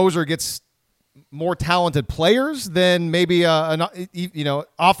Porter Moser gets more talented players, then maybe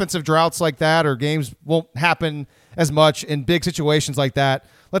offensive droughts like that or games won't happen as much in big situations like that.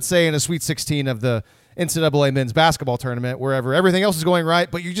 Let's say in a Sweet 16 of the NCAA men's basketball tournament, wherever everything else is going right,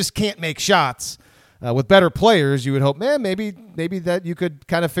 but you just can't make shots. With better players, you would hope, maybe that you could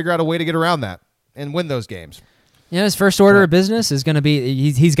kind of figure out a way to get around that and win those games. His first order of business is going to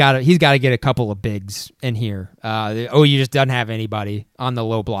be he's got to get a couple of bigs in here. OU just doesn't have anybody on the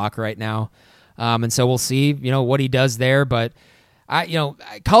low block right now, and so we'll see what he does there. But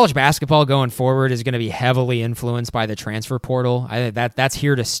college basketball going forward is going to be heavily influenced by the transfer portal. I think that's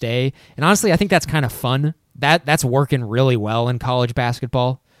here to stay, and honestly, I think that's kind of fun. That's working really well in college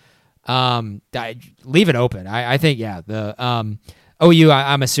basketball. Leave it open. I think the OU,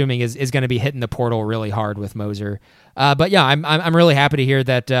 I'm assuming, is going to be hitting the portal really hard with Moser. But I'm really happy to hear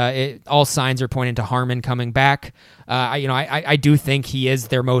that all signs are pointing to Harmon coming back. I do think he is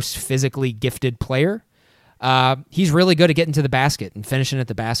their most physically gifted player. He's really good at getting to the basket and finishing at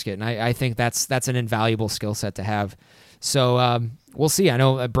the basket, and I think that's an invaluable skill set to have. So we'll see. I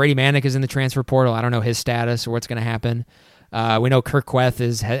know Brady Manick is in the transfer portal. I don't know his status or what's going to happen. We know Kirk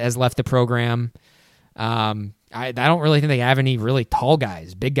Queth has left the program. I don't really think they have any really tall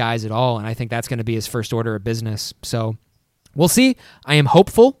guys, big guys at all, and I think that's going to be his first order of business. So we'll see. I am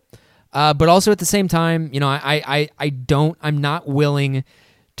hopeful, but also at the same time, I'm not willing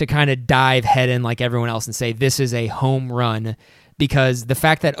to kind of dive head in like everyone else and say this is a home run, because the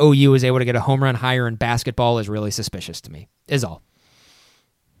fact that OU is able to get a home run higher in basketball is really suspicious to me, is all.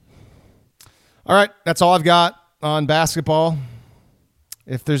 All right, that's all I've got on basketball.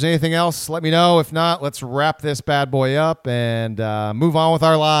 If there's anything else, let me know. If not, let's wrap this bad boy up and move on with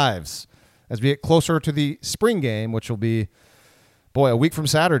our lives as we get closer to the spring game, which will be, a week from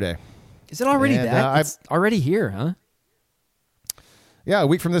Saturday. Is it already it's already here, huh? Yeah, a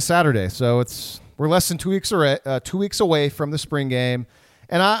week from this Saturday. So we're less than 2 weeks away from the spring game.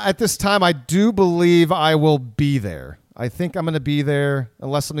 And at this time, I do believe I will be there. I think I'm going to be there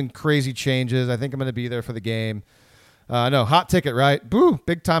unless something crazy changes. I think I'm going to be there for the game. No, hot ticket, right? Boo,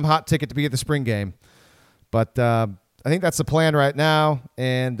 big time hot ticket to be at the spring game. But I think that's the plan right now.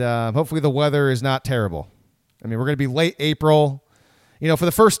 And hopefully the weather is not terrible. I mean, we're going to be late April. For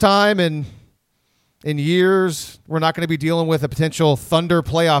the first time in years, we're not going to be dealing with a potential Thunder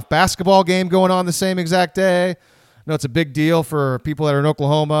playoff basketball game going on the same exact day. I know it's a big deal for people that are in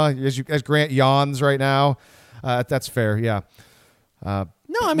Oklahoma. As Grant yawns right now, that's fair. Yeah. No,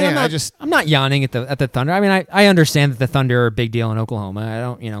 I mean, I'm not yawning at the Thunder. I mean, I understand that the Thunder are a big deal in Oklahoma. I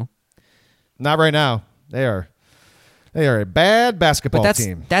don't, Not right now. They are a bad basketball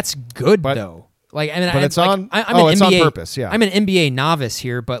team. That's good though. Like, I mean, but it's on. It's on purpose. Yeah, I'm an NBA novice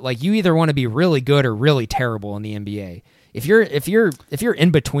here, but like, you either want to be really good or really terrible in the NBA. If you're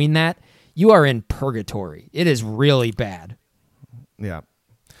in between that, you are in purgatory. It is really bad. Yeah.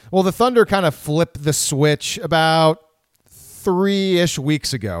 Well, the Thunder kind of flipped the switch about 3-ish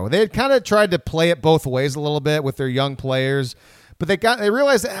weeks ago. They had kind of tried to play it both ways a little bit with their young players, but they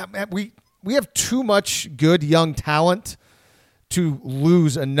realized that we have too much good young talent to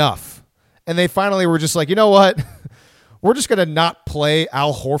lose enough. And they finally were just like, you know what? We're just going to not play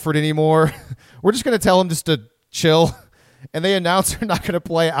Al Horford anymore. We're just going to tell him just to chill. And they announced they're not going to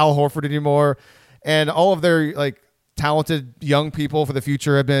play Al Horford anymore. And all of their talented young people for the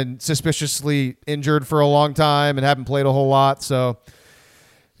future have been suspiciously injured for a long time and haven't played a whole lot. So,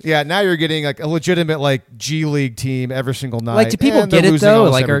 yeah, now you're getting a legitimate G League team every single night. Do people get it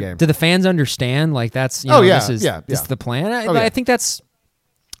though? Do the fans understand? That's this is the plan. I think that's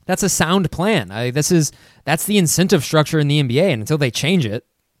a sound plan. That's the incentive structure in the NBA, and until they change it,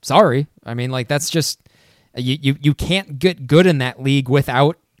 sorry. I mean, that's just you can't get good in that league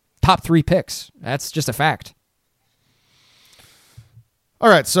without top 3 picks. That's just a fact. All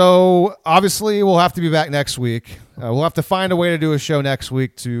right, so obviously we'll have to be back next week. We'll have to find a way to do a show next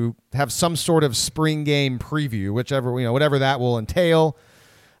week to have some sort of spring game preview, whatever that will entail.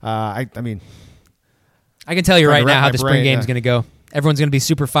 I mean, I can tell you right now how the spring game is going to go. Everyone's going to be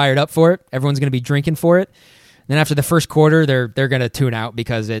super fired up for it. Everyone's going to be drinking for it. Then after the first quarter, they're going to tune out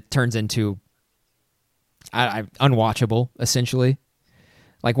because it turns into unwatchable, essentially.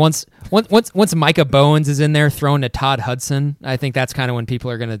 Once Micah Bowens is in there throwing to Todd Hudson, I think that's kind of when people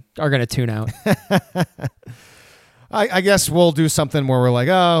are gonna tune out. I guess we'll do something where we're like,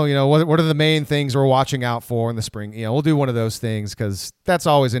 what are the main things we're watching out for in the spring? We'll do one of those things because that's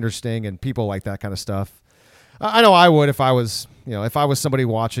always interesting and people like that kind of stuff. I know I would if I was somebody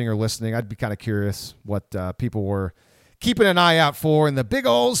watching or listening. I'd be kind of curious what people were keeping an eye out for in the big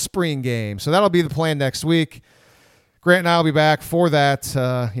old spring game. So that'll be the plan next week. Grant and I will be back for that,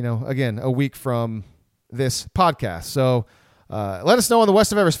 again, a week from this podcast. So let us know on the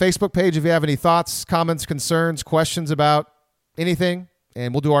West of Everest Facebook page if you have any thoughts, comments, concerns, questions about anything,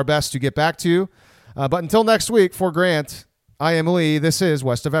 and we'll do our best to get back to you. But until next week, for Grant, I am Lee. This is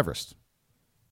West of Everest.